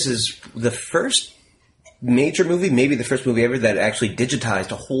think this is the first major movie, maybe the first movie ever, that actually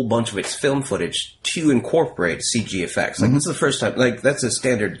digitized a whole bunch of its film footage to incorporate CG effects. Like, this is the first time, like, that's a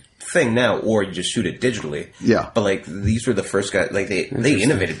standard thing now, or you just shoot it digitally. Yeah. But, like, these were the first guys, like, they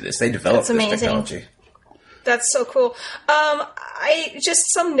innovated this. They developed this technology. That's so cool.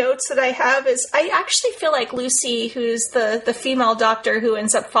 Just some notes that I have is I actually feel like Lucy, who's the female doctor who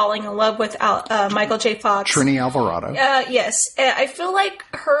ends up falling in love with Michael J. Fox. Trini Alvarado. Yes. I feel like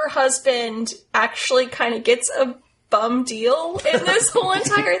her husband actually kind of gets a bum deal in this whole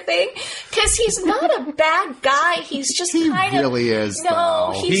entire thing, because he's not a bad guy. He's just kind of... He really is,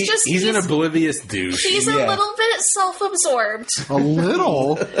 No, though. He's an oblivious douche. He's a little bit self-absorbed. A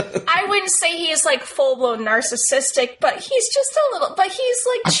little? I wouldn't say he's like full-blown narcissistic, but he's just a little... But he's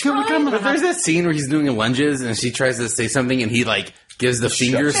like I feel like I'm trying... But there's that scene where he's doing lunges and she tries to say something and he like gives the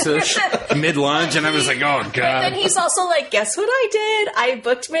finger sush mid-lunge, and I was like, oh, God. And then he's also like, guess what I did? I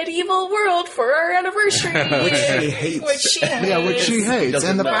booked Medieval World for our anniversary. Which she hates. Which she hates. Yeah, which she hates.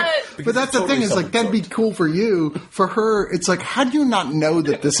 And the fact, but that's the thing, is like, that'd be cool for you. For her, it's like, how do you not know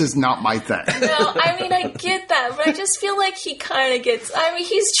that this is not my thing? No, I mean, I get that, but I just feel like he kind of gets... I mean,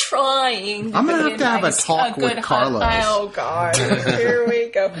 he's trying. I'm going to have a talk with Carlos. Oh, God. Here we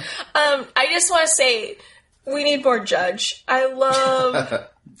go. I just want to say... We need more Judge. I love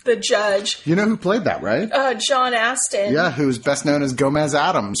the Judge. You know who played that, right? John Astin. Yeah, who's best known as Gomez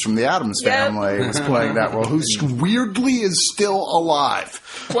Adams from the Addams Family, was playing that role, who's weirdly is still alive.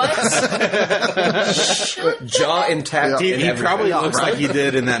 What? Jaw intact. He probably looks like he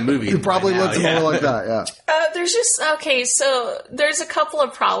did in that movie. He probably looks more like that, yeah. There's just... Okay, so there's a couple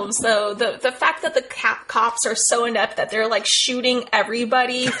of problems, though. The fact that the cops are so inept that they're, like, shooting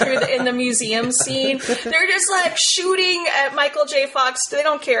everybody in the museum scene. They're just, like, shooting at Michael J. Fox. They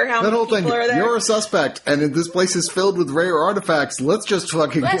don't care how many people are there. You're a suspect, and this place is filled with rare artifacts. Let's just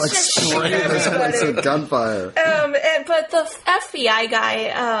fucking spray this place with gunfire. But the FBI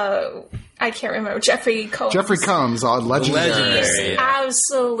guy, I can't remember, Jeffrey Combs. Jeffrey Combs, legendary. He's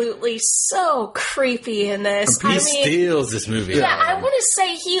absolutely so creepy in this. He steals this movie. Yeah, I want to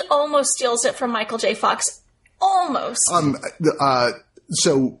say he almost steals it from Michael J. Fox. Almost.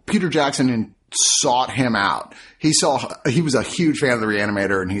 So Peter Jackson sought him out. He was a huge fan of the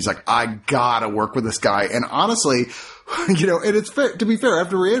Reanimator, and he's like, I gotta work with this guy. And honestly, you know, and it's fair, to be fair,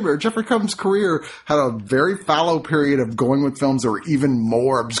 after Reanimator, Jeffrey Combs' career had a very fallow period of going with films that were even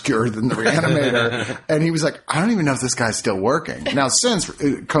more obscure than the Reanimator. And he was like, I don't even know if this guy's still working. Now, since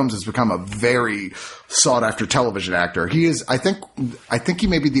Combs has become a very sought after television actor, he is, I think he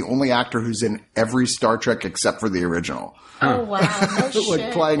may be the only actor who's in every Star Trek except for the original. Oh, wow. No like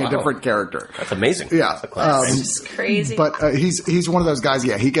shit. playing a different character. That's amazing. Yeah. That's just crazy. But he's one of those guys,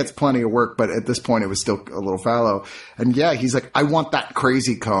 yeah, he gets plenty of work, but at this point it was still a little fallow. And yeah, he's like, I want that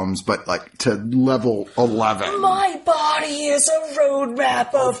crazy Combs, but like to level 11. My body is a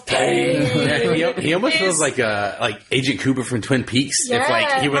roadmap of pain. Yeah, he almost feels like Agent Cooper from Twin Peaks. Yeah, if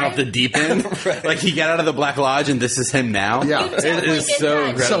like he went off the deep end, like he got out of the Black Lodge and this is him now. Yeah. It is so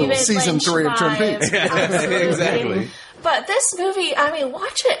incredible. So season 3 of Twin Peaks. Exactly. But this movie, I mean,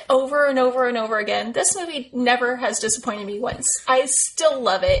 watch it over and over and over again. This movie never has disappointed me once. I still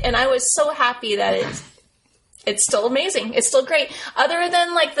love it, and I was so happy that it's still amazing. It's still great. Other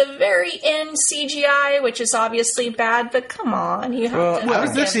than, like, the very end CGI, which is obviously bad, but come on. You have to I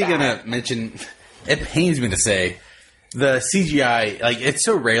was actually going to mention, it pains me to say, the CGI, like, it's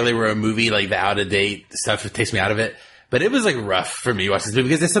so rarely where a movie, like, the out-of-date stuff takes me out of it. But it was, like, rough for me to watch this movie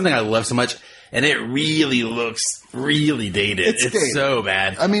because it's something I love so much. And it really looks really dated. It's so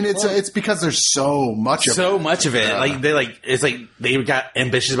bad. I mean, it's because there's so much of it. So much of it. It's like they got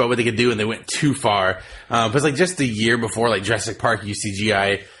ambitious about what they could do and they went too far. But it's like just the year before, like Jurassic Park used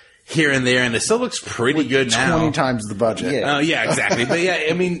CGI here and there, and it still looks pretty good now. 20 times the budget. Yeah, exactly. But yeah,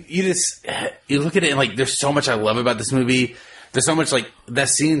 I mean, you look at it and like, there's so much I love about this movie. There's so much like that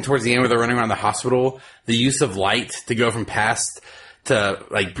scene towards the end where they're running around the hospital, the use of light to go from past to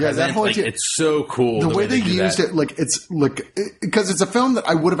like present, it's so cool. The way they used it, like it's like because it's a film that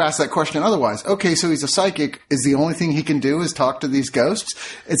I would have asked that question otherwise. Okay, so he's a psychic. Is the only thing he can do is talk to these ghosts?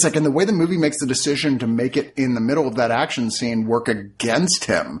 It's like, and the way the movie makes the decision to make it in the middle of that action scene work against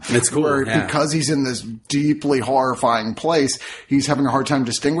him. It's cool because he's in this deeply horrifying place. He's having a hard time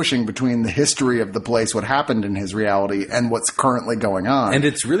distinguishing between the history of the place, what happened in his reality, and what's currently going on. And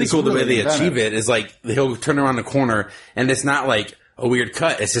it's really cool the way they achieve it. Is like he'll turn around the corner, and it's not like a weird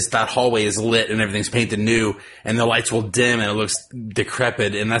cut. It's just that hallway is lit and everything's painted new and the lights will dim and it looks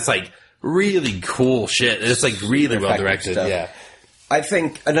decrepit. And that's like really cool shit. It's like really well directed. Yeah. I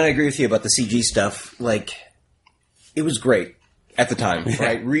think, and I agree with you about the CG stuff. Like, it was great. at the time,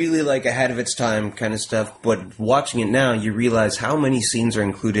 right? Really like ahead of its time kind of stuff. But watching it now, you realize how many scenes are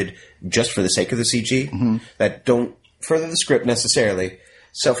included just for the sake of the CG that don't further the script necessarily.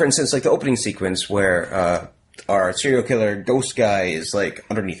 So, for instance, like the opening sequence where our serial killer ghost guy is like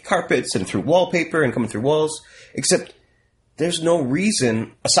underneath carpets and through wallpaper and coming through walls, except there's no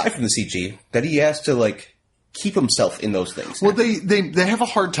reason, aside from the CG, that he has to like keep himself in those things. Well, they have a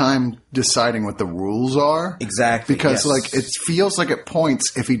hard time deciding what the rules are. Exactly. Because, like, it feels like at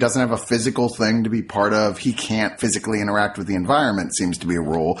points, if he doesn't have a physical thing to be part of, he can't physically interact with the environment, seems to be a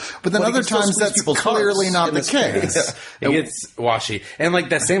rule. But then other times, that's clearly not the case. It gets washy. And, like,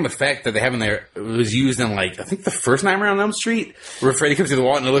 that same effect that they have in there was used in, like, I think the first Nightmare on Elm Street, where Freddy comes through the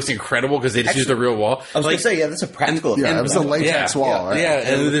wall and it looks incredible because they just used a real wall. I was going to say, that's a practical effect. Yeah, it was a latex wall. Right?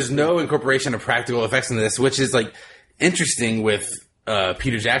 Yeah, and there's no incorporation of practical effects in this, which is like interesting with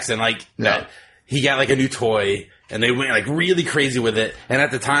Peter Jackson. Like that he got like a new toy and they went like really crazy with it. And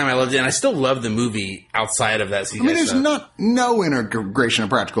at the time, I loved it, and I still love the movie outside of that CGI. I mean, there's stuff. no integration of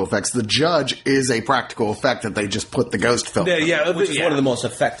practical effects. The Judge is a practical effect that they just put the ghost film. Which is one of the most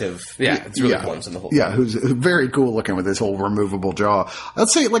effective it's really ones in the whole Yeah, thing. who's very cool looking with his whole removable jaw. I'd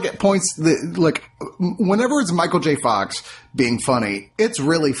say, like, at points, like, whenever it's Michael J. Fox being funny, it's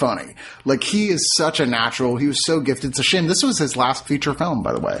really funny. Like, he is such a natural. He was so gifted. It's a shame. This was his last feature film,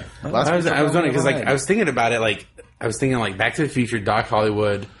 by the way. I was wondering, because, like, I was thinking about it, like, I was thinking, like, Back to the Future, Doc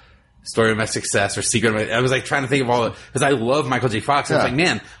Hollywood, Story of My Success, or Secret of My... I was, like, trying to think of all the... Because I love Michael J. Fox. I was like,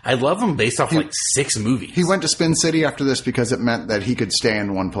 man, I love him based off, like, 6 movies. He went to Spin City after this because it meant that he could stay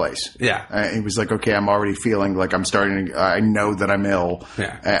in one place. Yeah. He was like, okay, I'm already feeling like I'm starting to... I know that I'm ill.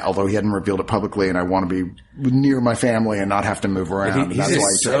 Yeah. Although he hadn't revealed it publicly, and I want to be near my family and not have to move around. He's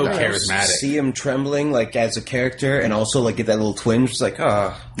just so charismatic. See him trembling, like, as a character, and also, like, get that little twinge. It's like,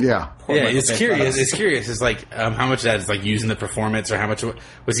 Yeah. Yeah, it's curious. It's curious. It's like how much of that is like using the performance, or how much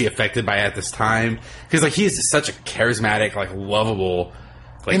was he affected by it at this time? Because like he's such a charismatic, like lovable,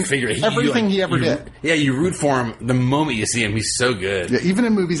 like figure. Everything he ever did. Yeah, you root for him the moment you see him. He's so good. Yeah, even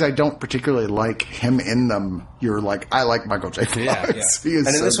in movies I don't particularly like him in them, you're like, I like Michael J. Fox. Yeah. He is and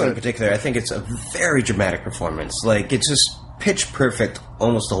in so this one in good. particular, I think it's a very dramatic performance. Like, it's just pitch perfect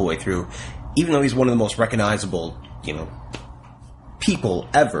almost the whole way through. Even though he's one of the most recognizable, people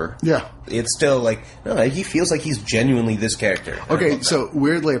ever. Yeah. It's still like, no, he feels like he's genuinely this character. Okay, so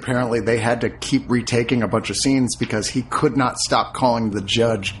weirdly, apparently, they had to keep retaking a bunch of scenes because he could not stop calling the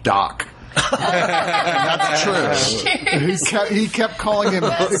judge Doc. That's true. He kept calling him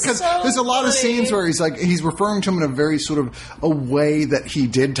because there's a lot of scenes where he's referring to him in a very sort of a way that he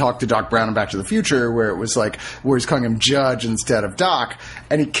did talk to Doc Brown in Back to the Future, where it was like where he's calling him Judge instead of Doc,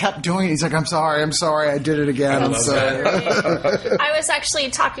 and he kept doing it. He's like, I'm sorry, I did it again. I love that. I was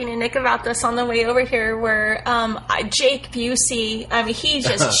actually talking to Nick about this on the way over here, where Jake Busey, I mean, he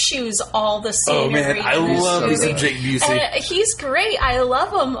just chews all the scenery. Oh man, I love me some Jake Busey. And he's great. I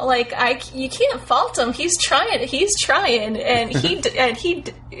love him. Like you can't fault him. He's trying, and he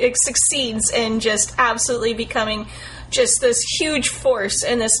succeeds in just absolutely becoming just this huge force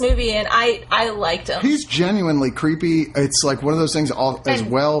in this movie, and I liked him. He's genuinely creepy. It's like one of those things as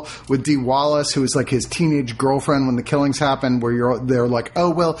well with Dee Wallace, who is like his teenage girlfriend when the killings happened, where they're like, oh,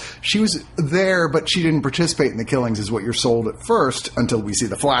 well, she was there, but she didn't participate in the killings, is what you're sold at first, until we see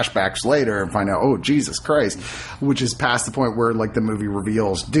the flashbacks later and find out, oh, Jesus Christ, which is past the point where like the movie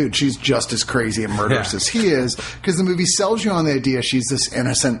reveals, dude, she's just as crazy and murderous as he is, because the movie sells you on the idea she's this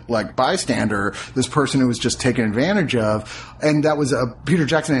innocent like bystander, this person who was just taken advantage of. And that was Peter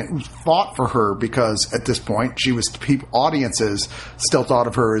Jackson fought for her because at this point audiences still thought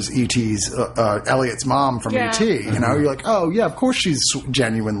of her as E.T.'s Elliot's mom from E.T. You know, you're like, oh yeah, of course she's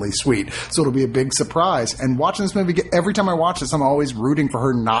genuinely sweet, so it'll be a big surprise. And watching this movie, every time I watch this, I'm always rooting for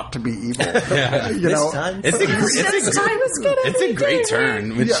her not to be evil. You know, it's a great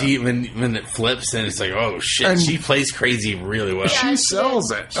turn when it flips and it's like, oh shit, and she plays crazy really well. She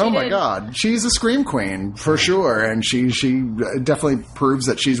sells it. Oh my god, she's a scream queen for sure, and she definitely proves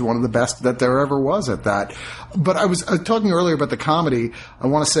that she's one of the best that there ever was at that. But I was talking earlier about the comedy. I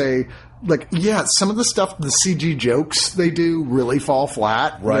want to say, like, yeah, some of the stuff, the CG jokes they do really fall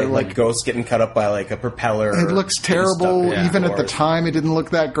flat. Right, like ghosts getting cut up by like a propeller. It looks terrible. Even at the time, it didn't look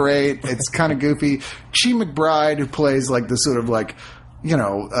that great. It's kind of goofy. Chi McBride, who plays like the sort of like,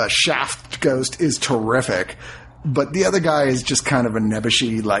 Shaft ghost, is terrific. But the other guy is just kind of a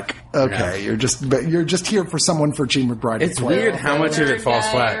nebbishy, like, okay, you're just here for someone for Chi McBride. It's weird how much of it falls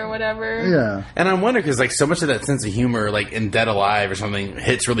flat or whatever. Yeah, and I wonder because like so much of that sense of humor, like in Dead Alive or something,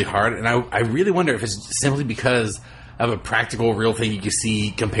 hits really hard, and I really wonder if it's simply because of a practical, real thing you can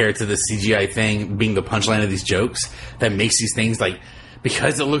see compared to the CGI thing being the punchline of these jokes that makes these things like,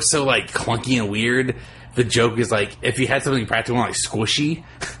 because it looks so like clunky and weird, the joke is like, if you had something practical like squishy,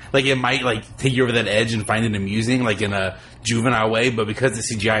 like it might like take you over that edge and find it amusing, like in a juvenile way, but because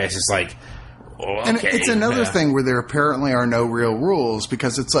the CGI is just like, okay. And it's another thing where there apparently are no real rules,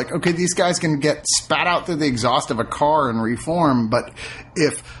 because it's like, okay, these guys can get spat out through the exhaust of a car and reform, but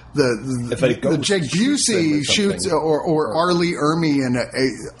if the Jake Busey shoots or R. Lee Ermey in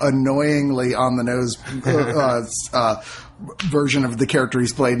a annoyingly on the nose version of the character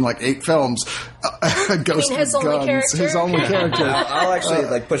he's played in like 8 films, Ghost his with only Guns, character? his only character. I'll actually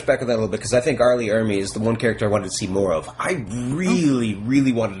like push back on that a little bit, because I think R. Lee Ermey is the one character I wanted to see more of. I really,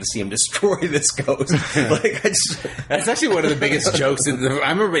 really wanted to see him destroy this ghost. That's actually one of the biggest jokes. I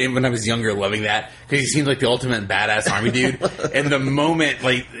remember when I was younger loving that, because he seems like the ultimate badass army dude. And the moment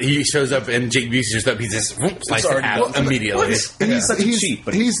like he shows up and Jake Busey shows up, he's just sliced in half immediately. He's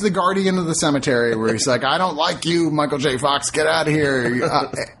the guardian of the cemetery, where he's like, I don't like you, Michael J. Fox, get out of here.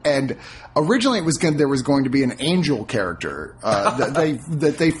 And originally it was there was going to be an angel character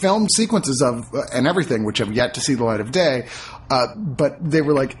that they filmed sequences of and everything, which have yet to see the light of day. But they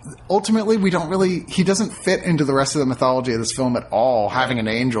were like, ultimately, he doesn't fit into the rest of the mythology of this film at all, having an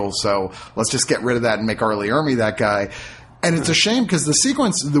angel, so let's just get rid of that and make R. Lee Ermey that guy. And it's a shame, because the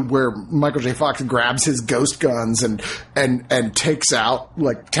sequence where Michael J. Fox grabs his ghost guns and takes out,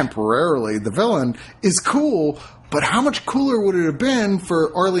 like, temporarily the villain is cool. But how much cooler would it have been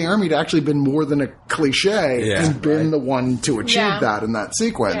for R. Lee Ermey to actually been more than a cliche and been the one to achieve that in that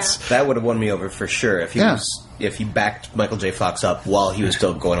sequence? Yeah. That would have won me over for sure if he backed Michael J. Fox up while he was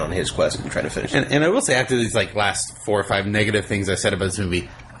still going on his quest and trying to finish it. And I will say, after these like last 4 or 5 negative things I said about this movie,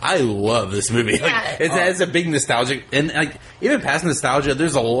 I love this movie. Like, it has a big nostalgic, and like even past nostalgia,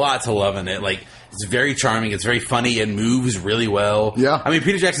 there's a lot to love in it. Like, it's very charming, it's very funny, and moves really well. Yeah, I mean,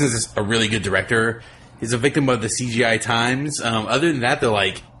 Peter Jackson is just a really good director. He's a victim of the CGI times. Other than that, they're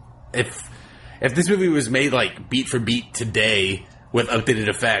like, if this movie was made like beat for beat today with updated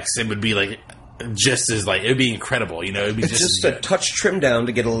effects, it would be like just as like, it would be incredible. You know, it'd be it's just a touch trimmed down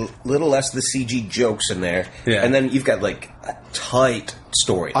to get a little less of the CG jokes in there, and then you've got like a tight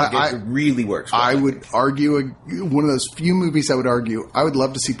story. It really works. I would argue one of those few movies I would argue I would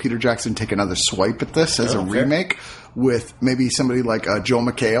love to see Peter Jackson take another swipe at this as a remake, with maybe somebody like Joel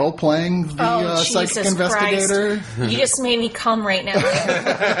McHale playing the psychic investigator. You just made me come right now.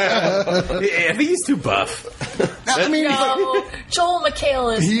 I think he's too buff. I mean, no, Joel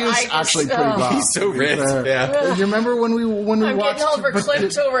McHale is. He is actually pretty buff. He's so ripped. You remember when we I'm watched? I'm getting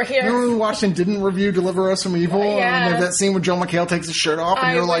overclipped over here. Remember when we watched and didn't review Deliver Us from Evil? Yeah. And that scene where Joel McHale takes his shirt off,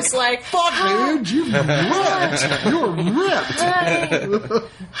 and you're like, "Fuck, dude, you're ripped. You're ripped."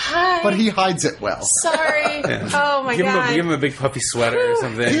 Hi. But he hides it well. Sorry. Oh my god. Give him a big puffy sweater or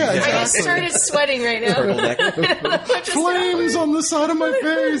something. Yeah, I exactly. just started sweating right now. Flames on the side of my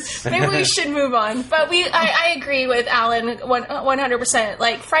face. Maybe we should move on. But I agree with Alan 100%.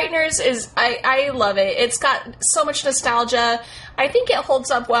 Like, Frighteners is, I love it. It's got so much nostalgia. I think it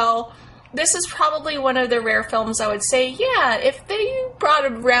holds up well. This is probably one of the rare films I would say, yeah, if they brought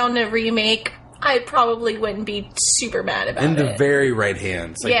around a remake, I probably wouldn't be super mad about it. In the very right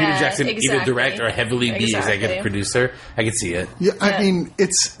hands. Like, Peter Jackson, either direct or heavily be executive producer. I could see it. Yeah, I mean,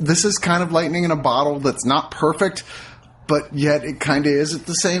 this is kind of lightning in a bottle that's not perfect, but yet it kind of is at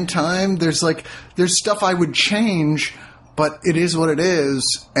the same time. There's stuff I would change, but it is what it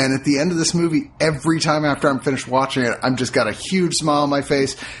is. And at the end of this movie, every time after I'm finished watching it, I'm just got a huge smile on my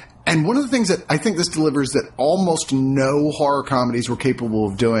face. And one of the things that I think this delivers that almost no horror comedies were capable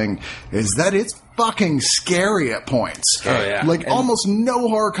of doing is that it's fucking scary at points. Oh, yeah. Like, almost no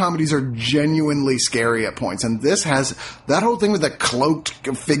horror comedies are genuinely scary at points. And this has that whole thing with the cloaked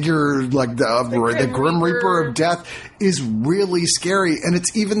figure, like the Grim Reaper of Death, is really scary. And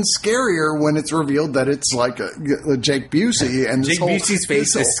it's even scarier when it's revealed that it's like Jake Busey. And Jake Busey's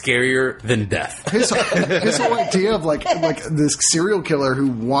face is scarier than death. His whole idea of like this serial killer who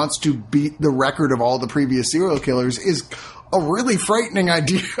wants to beat the record of all the previous serial killers is a really frightening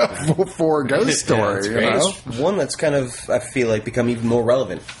idea for a ghost story. Yeah, you know? One that's kind of, I feel like, become even more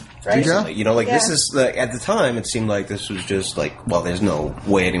relevant. Right? Yeah. You know, like, this is, at the time, it seemed like this was just like, well, there's no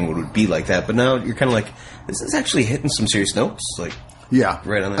way anyone would be like that. But now you're kind of like, this is actually hitting some serious notes. Like, yeah.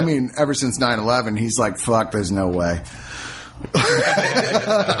 Right on that. I mean, ever since 9/11, he's like, fuck, there's no way.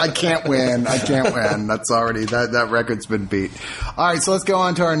 I can't win. That's already, that record's been beat. All right, so let's go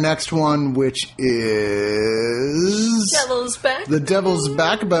on to our next one, which is Devil's Backbone. The Devil's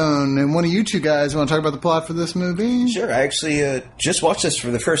Backbone. And one of you two guys want to talk about the plot for this movie? Sure. I actually just watched this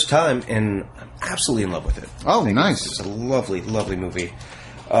for the first time, and I'm absolutely in love with it. Oh, nice. It's a lovely, lovely movie.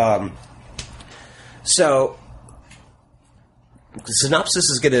 So, the synopsis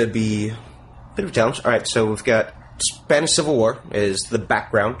is going to be a bit of a challenge. All right, so we've got Spanish Civil War is the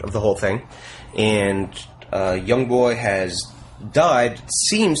background of the whole thing, and a young boy has died,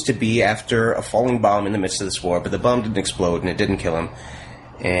 seems to be after a falling bomb in the midst of this war, but the bomb didn't explode and it didn't kill him.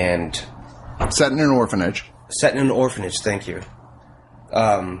 And set in an orphanage. Thank you.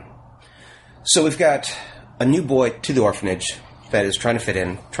 So we've got a new boy to the orphanage that is trying to fit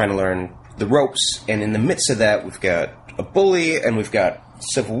in, trying to learn the ropes, and in the midst of that, we've got a bully, and we've got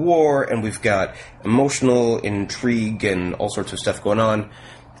civil war, and we've got emotional intrigue and all sorts of stuff going on.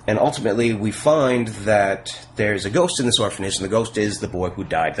 And ultimately, we find that there's a ghost in this orphanage, and the ghost is the boy who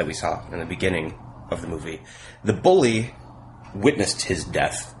died that we saw in the beginning of the movie. The bully witnessed his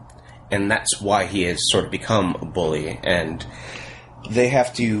death, and that's why he has sort of become a bully. And they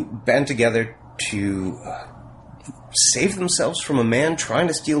have to band together to save themselves from a man trying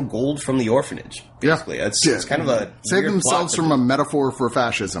to steal gold from the orphanage. Basically, it's kind of a save themselves from a metaphor for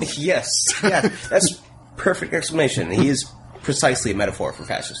fascism. Yes, yeah, that's perfect explanation. He is precisely a metaphor for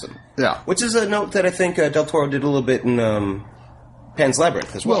fascism. Yeah, which is a note that I think Del Toro did a little bit in Pan's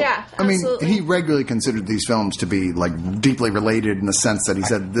Labyrinth as well. Yeah, I mean, absolutely. he regularly considered these films to be like deeply related in the sense that he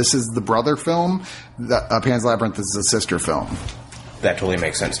said this is the brother film, Pan's Labyrinth is the sister film. That totally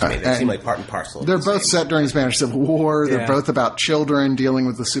makes sense to me. They seem like part and parcel. They're both set during the Spanish Civil War. They're both about children dealing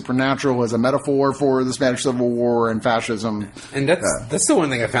with the supernatural as a metaphor for the Spanish Civil War and fascism. And that's the one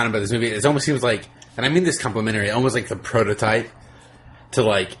thing I found about this movie. It almost seems like, and I mean this complimentary, almost like the prototype to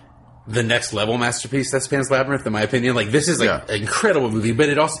like the next level masterpiece that's Pan's Labyrinth, in my opinion. Like this is like an incredible movie, but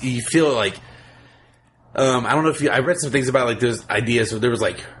it also, you feel like, I don't know if I read some things about like those ideas. So there was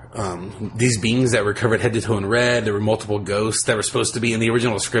like these beings that were covered head to toe in red. There were multiple ghosts that were supposed to be in the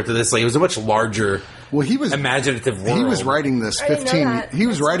original script of this. Like it was a much larger, imaginative world. He was writing this 15. He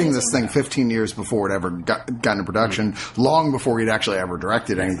was writing this thing 15 years before it ever got into production. Long before he'd actually ever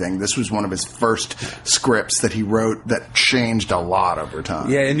directed anything. This was one of his first scripts that he wrote that changed a lot over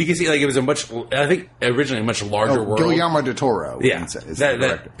time. Yeah, and you can see like it was originally a much larger world. Guillermo del Toro. Yeah,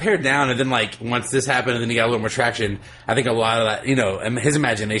 that pared down, and then like once this happened, and then he got a little more traction. I think a lot of that, his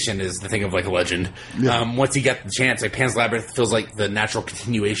imagination is the thing of like a legend. Yeah. Once he got the chance, like Pan's Labyrinth feels like the natural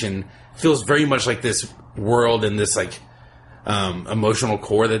continuation. Feels very much like this world and this like emotional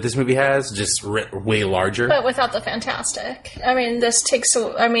core that this movie has, just way larger, but without the fantastic. I mean, this takes.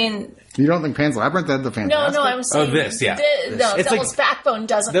 You don't think Pan's Labyrinth had the fantastic? No, I'm saying this. Yeah, Devil's Backbone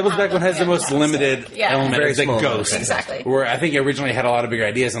doesn't. Devil's Backbone has the most limited element. It's like ghost, exactly. Where I think originally had a lot of bigger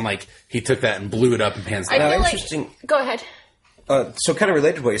ideas, and like he took that and blew it up in Pan's Labyrinth. Interesting. Go ahead. So kind of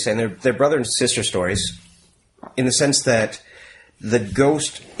related to what you're saying, they're brother and sister stories in the sense that the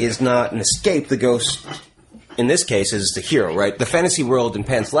ghost is not an escape. The ghost, in this case, is the hero, right? The fantasy world in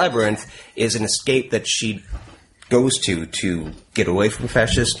Pan's Labyrinth is an escape that she goes to get away from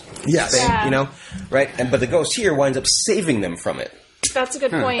fascist thing, right? But the ghost here winds up saving them from it. That's a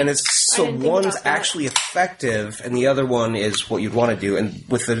good point. And one's actually effective, and the other one is what you'd want to do. And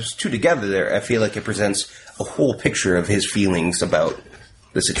with those two together there, I feel like it presents a whole picture of his feelings about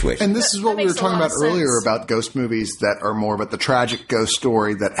the situation. And this is what we were talking about earlier about ghost movies that are more about the tragic ghost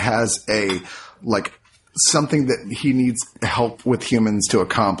story that has something that he needs help with humans to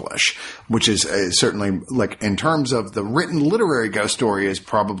accomplish, which is certainly, like, in terms of the written literary ghost story is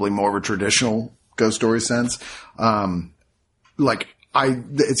probably more of a traditional ghost story sense.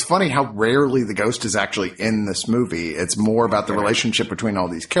 It's funny how rarely the ghost is actually in this movie. It's more about the relationship between all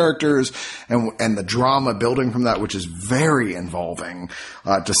these characters and the drama building from that, which is very involving,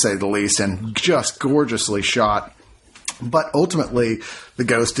 to say the least, and just gorgeously shot. But ultimately, the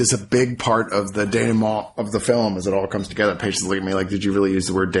ghost is a big part of the denouement of the film as it all comes together. Patients look at me like, did you really use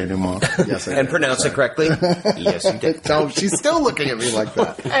the word denouement? Yes, I did. And pronounce it correctly? Yes, you did. No, she's still looking at me like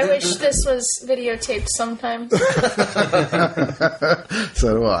that. I wish this was videotaped sometimes.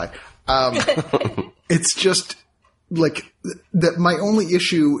 So do I. It's just like that. My only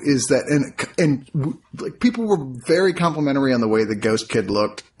issue is that, and like people were very complimentary on the way the ghost kid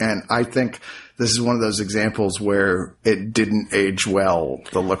looked, and I think this is one of those examples where it didn't age well,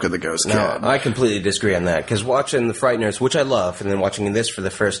 the look of the ghost kid. No, I completely disagree on that, because watching The Frighteners, which I love, and then watching this for the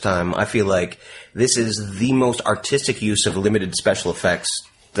first time, I feel like this is the most artistic use of limited special effects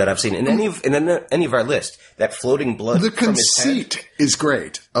that I've seen in any of our list. That floating blood. The from his head. conceit is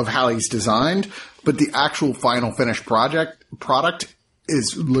great of how he's designed, but the actual final finished product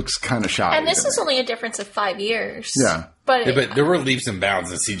looks kind of shoddy. And this to is me. only a difference of 5 years. Yeah. But, Yeah, but there were leaps and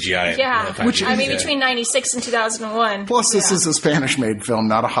bounds in CGI. yeah. Which I is- mean, between 96 and 2001. Plus, this yeah. is a Spanish-made film,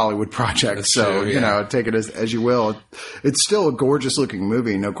 not a Hollywood project. That's so, true, you know, take it as you will. It's still a gorgeous-looking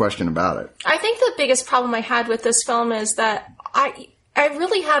movie, no question about it. I think the biggest problem I had with this film is that I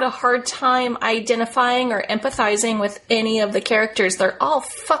really had a hard time identifying or empathizing with any of the characters. They're all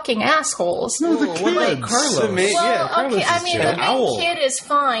fucking assholes. No, the kids. Carlos? The main- yeah, Carlos Okay, I is mean, chill. the main kid is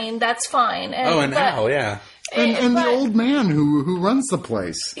fine. That's fine. And Al, yeah. And the but old man who runs the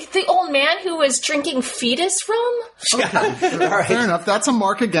place. the old man who was drinking fetus rum? All right. Fair enough. That's a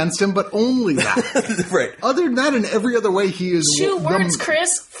mark against him, but only that. Right. Other than that, in every other way, he is... Two the- words,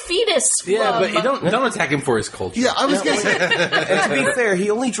 Chris. Fetus Yeah, rum. but you don't attack him for his culture. Yeah, I was going to say... And to be fair, he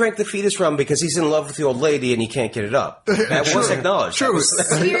only drank the fetus rum because he's in love with the old lady and he can't get it up. That was acknowledged. True.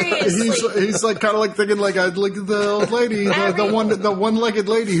 Seriously. He's like kind of like thinking like I'd look at the old lady, the one-legged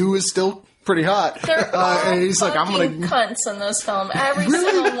lady who is still pretty hot. They're all and he's like, I'm fucking gonna. cunts in this film. Every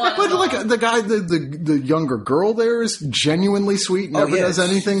Really? single one But of like them. the guy, the younger girl there is genuinely sweet. Never yeah, does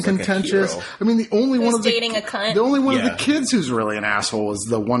anything she's like a contentious. hero. I mean, the only one of the dating a cunt? The only one of Yeah. the kids who's really an asshole is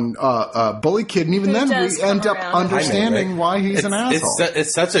the one bully kid, and even Who then does we end come up around. understanding Right? why he's an asshole.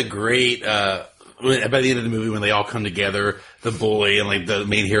 It's such a great. By the end of the movie, when they all come together, the bully and like the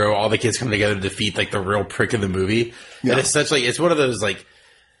main hero, all the kids come together to defeat like the real prick of the movie. Yeah. And it's such like it's one of those like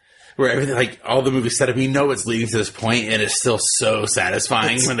where everything like all the movie set up, you know it's leading to this point, and it's still so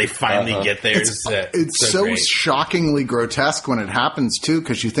satisfying when they finally get there. It's so great. shockingly grotesque when it happens too,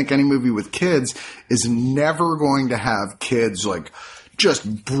 because you think any movie with kids is never going to have kids like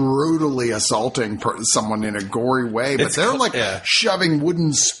just brutally assaulting someone in a gory way, but they're like shoving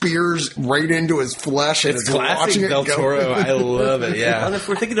wooden spears right into his flesh. It's and watching classic it Del go. Toro. I love it. Yeah. And if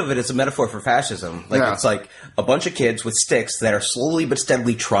we're thinking of it as a metaphor for fascism, like Yeah. it's like a bunch of kids with sticks that are slowly but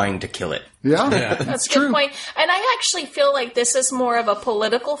steadily trying to kill it. Yeah, That's a good point. And I actually feel like this is more of a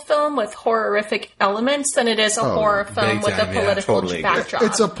political film with horrific elements than it is a horror film big with time, a yeah, political totally. backdrop.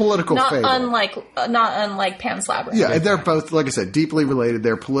 It's a political not fable. unlike Pan's Labyrinth. Yeah, they're both, like I said, deeply related.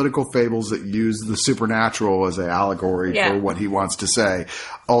 They're political fables that use the supernatural as an allegory Yeah. for what he wants to say.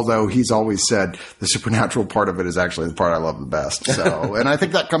 Although he's always said the supernatural part of it is actually the part I love the best. So, and I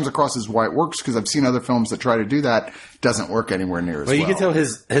think that comes across as why it works, because I've seen other films that try to do that. Doesn't work anywhere near as well. Well, you can tell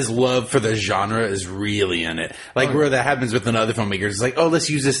his love for the genre is really in it. Like where that happens with another filmmaker, it's like, oh,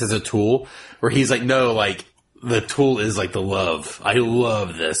 let's use this as a tool. Where he's like, no, like the tool is like the love. I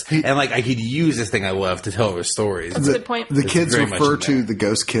love this, and like I could use this thing I love to tell other stories. That's a good point. The It's kids very much refer in to there. the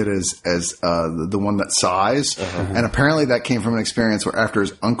ghost kid as the one that sighs, and apparently that came from an experience where after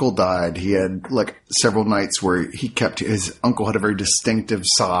his uncle died, he had like several nights where his uncle had a very distinctive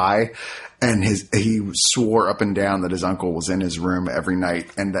sigh, and he swore up and down that his uncle was in his room every night,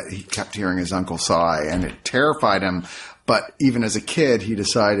 and that he kept hearing his uncle sigh, and it terrified him. But even as a kid, he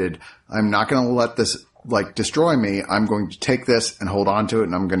decided, I'm not going to let this like destroy me. I'm going to take this and hold on to it,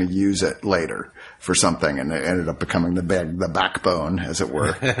 and I'm going to use it later for something. And it ended up becoming the backbone, as it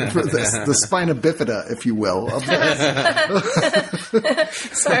were, the spina bifida, if you will. Of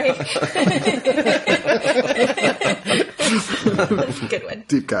Sorry. Good one.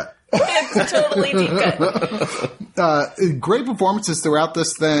 deep cut. It's totally deep cut. Great performances throughout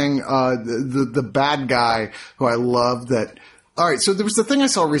this thing. The bad guy who I love that. All right, so there was the thing I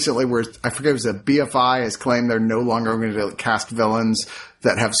saw recently where I forget, it was a BFI has claimed they're no longer going to cast villains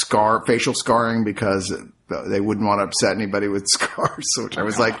that have facial scarring because they wouldn't want to upset anybody with scars, which I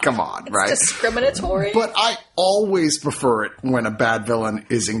was like, come on, right? Discriminatory. But I always prefer it when a bad villain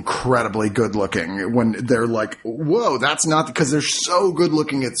is incredibly good looking. When they're like, whoa, that's not, because they're so good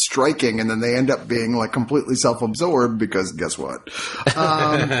looking, it's striking. And then they end up being like completely self-absorbed because guess what?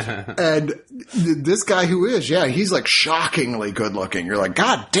 And this guy who is, he's like shockingly good looking. You're like,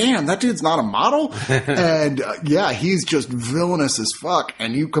 God damn, that dude's not a model. And he's just villainous as fuck.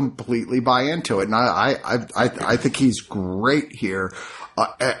 And you completely buy into it. And I think he's great here.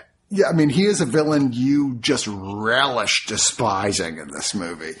 I mean, he is a villain you just relish despising in this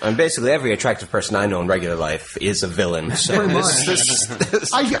movie. And basically every attractive person I know in regular life is a villain. So Pretty much.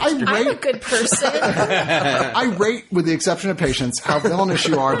 this- I I'm a rate, good person. I rate, with the exception of Patience, how villainous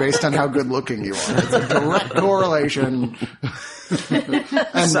you are based on how good looking you are. It's a direct correlation.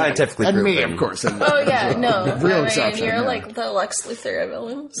 And Scientifically and me, proven. of course. And Oh yeah, no. Real I mean, exception, you're yeah. like the Lex Luthor of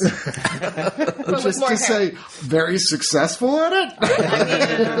villains. But with just more to hair. say, very successful at it. I mean,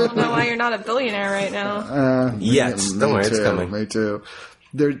 I don't know why you're not a billionaire right now. yes, don't worry, it's too, coming. Me too.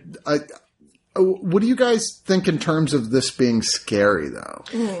 What do you guys think in terms of this being scary, though?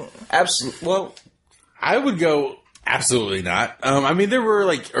 Absolutely. Well, I would go absolutely not. I mean, there were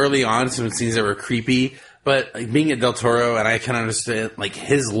like early on some scenes that were creepy, but like, being at Del Toro, and I can understand like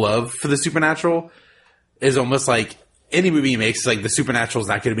his love for the supernatural is almost like any movie he makes, like the supernatural is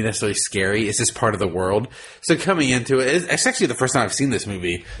not going to be necessarily scary. It's just part of the world. So coming into it, it's actually the first time I've seen this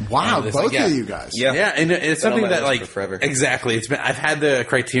movie. Wow, both of you guys. Yeah, and it's something that like forever. Exactly. I've had the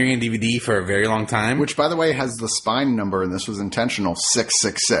Criterion DVD for a very long time. Which, by the way, has the spine number, and this was intentional,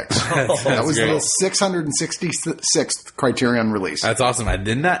 666. That was great. the 666th Criterion release. That's awesome. I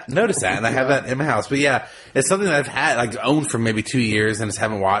did not notice that, and I have that in my house. But yeah, it's something that I've had like owned for maybe 2 years and just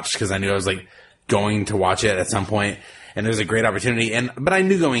haven't watched because I knew I was like going to watch it at some point. And it was a great opportunity. But I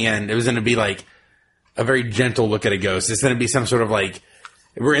knew going in, it was going to be like a very gentle look at a ghost. It's going to be some sort of like,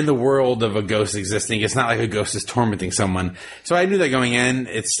 we're in the world of a ghost existing. It's not like a ghost is tormenting someone. So I knew that going in.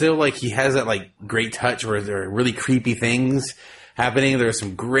 It's still like he has that like great touch where there are really creepy things happening. There are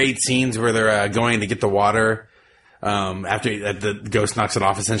some great scenes where they're going to get the water after the ghost knocks it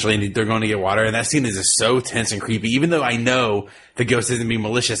off, essentially, and they're going to get water. And that scene is just so tense and creepy. Even though I know the ghost isn't being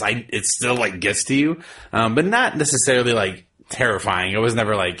malicious, it still like gets to you, but not necessarily like terrifying. It was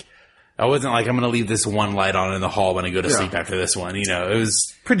never like, I wasn't like, I'm going to leave this one light on in the hall when I go to sleep after this one. You know, it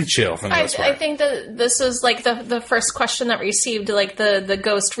was pretty chill for the most part. I think that this is like the first question that received like the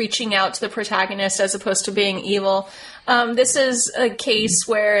ghost reaching out to the protagonist as opposed to being evil. This is a case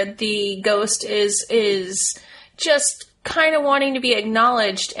where the ghost is just kind of wanting to be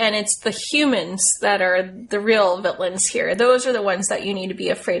acknowledged, and it's the humans that are the real villains here. Those are the ones that you need to be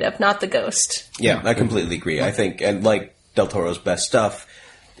afraid of, not the ghost. Yeah, I completely agree. I think, and like Del Toro's best stuff,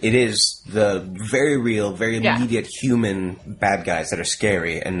 it is the very real, very immediate human bad guys that are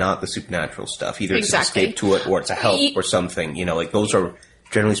scary and not the supernatural stuff. Either it's an escape to it or it's a help or something. You know, like those are,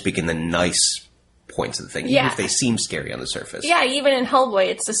 generally speaking, the nice points of the thing, even if they seem scary on the surface. Yeah, even in Hellboy,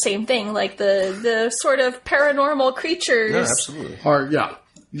 it's the same thing. Like the sort of paranormal creatures. Yeah, absolutely.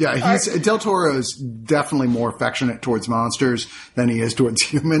 Del Toro is definitely more affectionate towards monsters than he is towards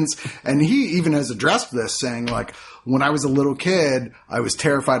humans. And he even has addressed this, saying, like, when I was a little kid, I was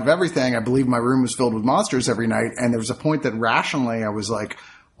terrified of everything. I believed my room was filled with monsters every night. And there was a point that rationally I was like,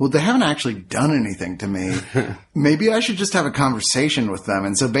 well, they haven't actually done anything to me. Maybe I should just have a conversation with them.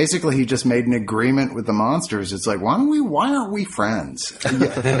 And so basically he just made an agreement with the monsters. It's like, why aren't we friends?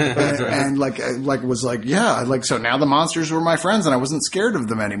 and was like, so now the monsters were my friends and I wasn't scared of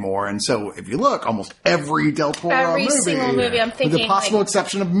them anymore. And so if you look, almost every Del Toro movie, single movie, I'm thinking, with the possible like,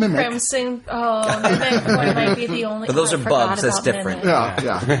 exception of Mimic. Mimic might be the only. But those are bugs. That's different. Yeah.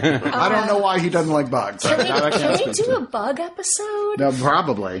 I don't know why he doesn't like bugs. Can we do a bug episode? No,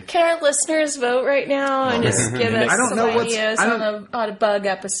 probably. Can our listeners vote right now and just give us some ideas on a bug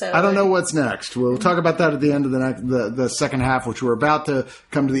episode? I don't know what's next. We'll talk about that at the end of the second half, which we're about to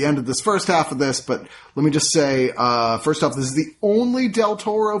come to the end of this first half of this. But let me just say, first off, this is the only Del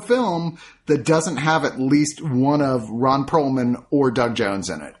Toro film that doesn't have at least one of Ron Perlman or Doug Jones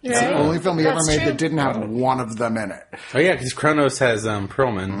in it. It's the only film he ever made that didn't have one of them in it. Oh yeah, because Kronos has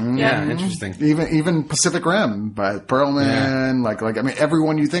Perlman. Yeah, interesting. Even Pacific Rim by Perlman, like I mean,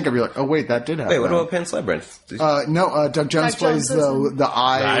 everyone you think of, you're like, oh wait, that did happen. Wait, what about Pan's Labyrinth? No, Doug Jones plays the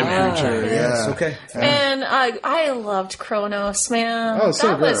eye creature. Yes, okay. And I loved Kronos, man. Oh, so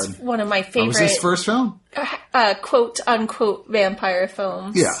that good. was one of my favorite. Was his first film? Quote unquote vampire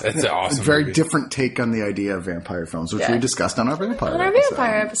films. Yeah, that's awesome. Very different take on the idea of vampire films, which we discussed on our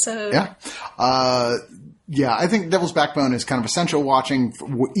vampire episode. Yeah. I think Devil's Backbone is kind of essential watching,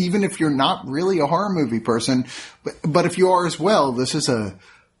 even if you're not really a horror movie person. But if you are as well, this is a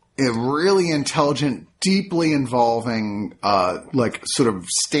really intelligent, deeply involving, like sort of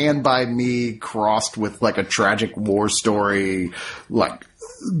Stand By Me crossed with like a tragic war story, like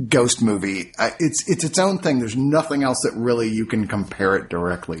ghost movie. It's its own thing. There's nothing else that really you can compare it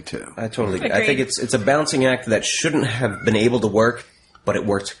directly to. I totally agree. I think it's a balancing act that shouldn't have been able to work, but it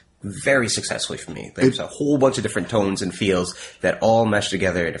worked very successfully for me. There's a whole bunch of different tones and feels that all mesh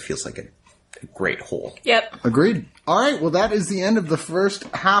together, and it feels like a great whole. Yep. Agreed. All right. Well, that is the end of the first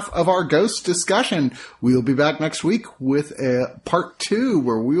half of our ghost discussion. We'll be back next week with part 2,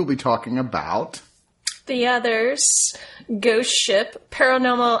 where we will be talking about The Others, Ghost Ship,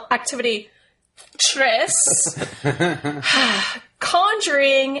 Paranormal Activity, Triss,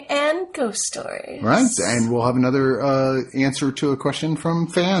 Conjuring, and Ghost Stories. Right. And we'll have another answer to a question from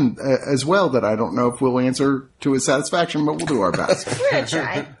fan as well that I don't know if we'll answer to his satisfaction, but we'll do our best. We're going to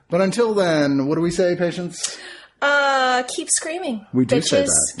try. But until then, what do we say, Patience? Keep screaming. We do bitches. say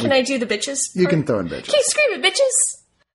that. Can I do the bitches? You can throw in bitches. Keep screaming, bitches.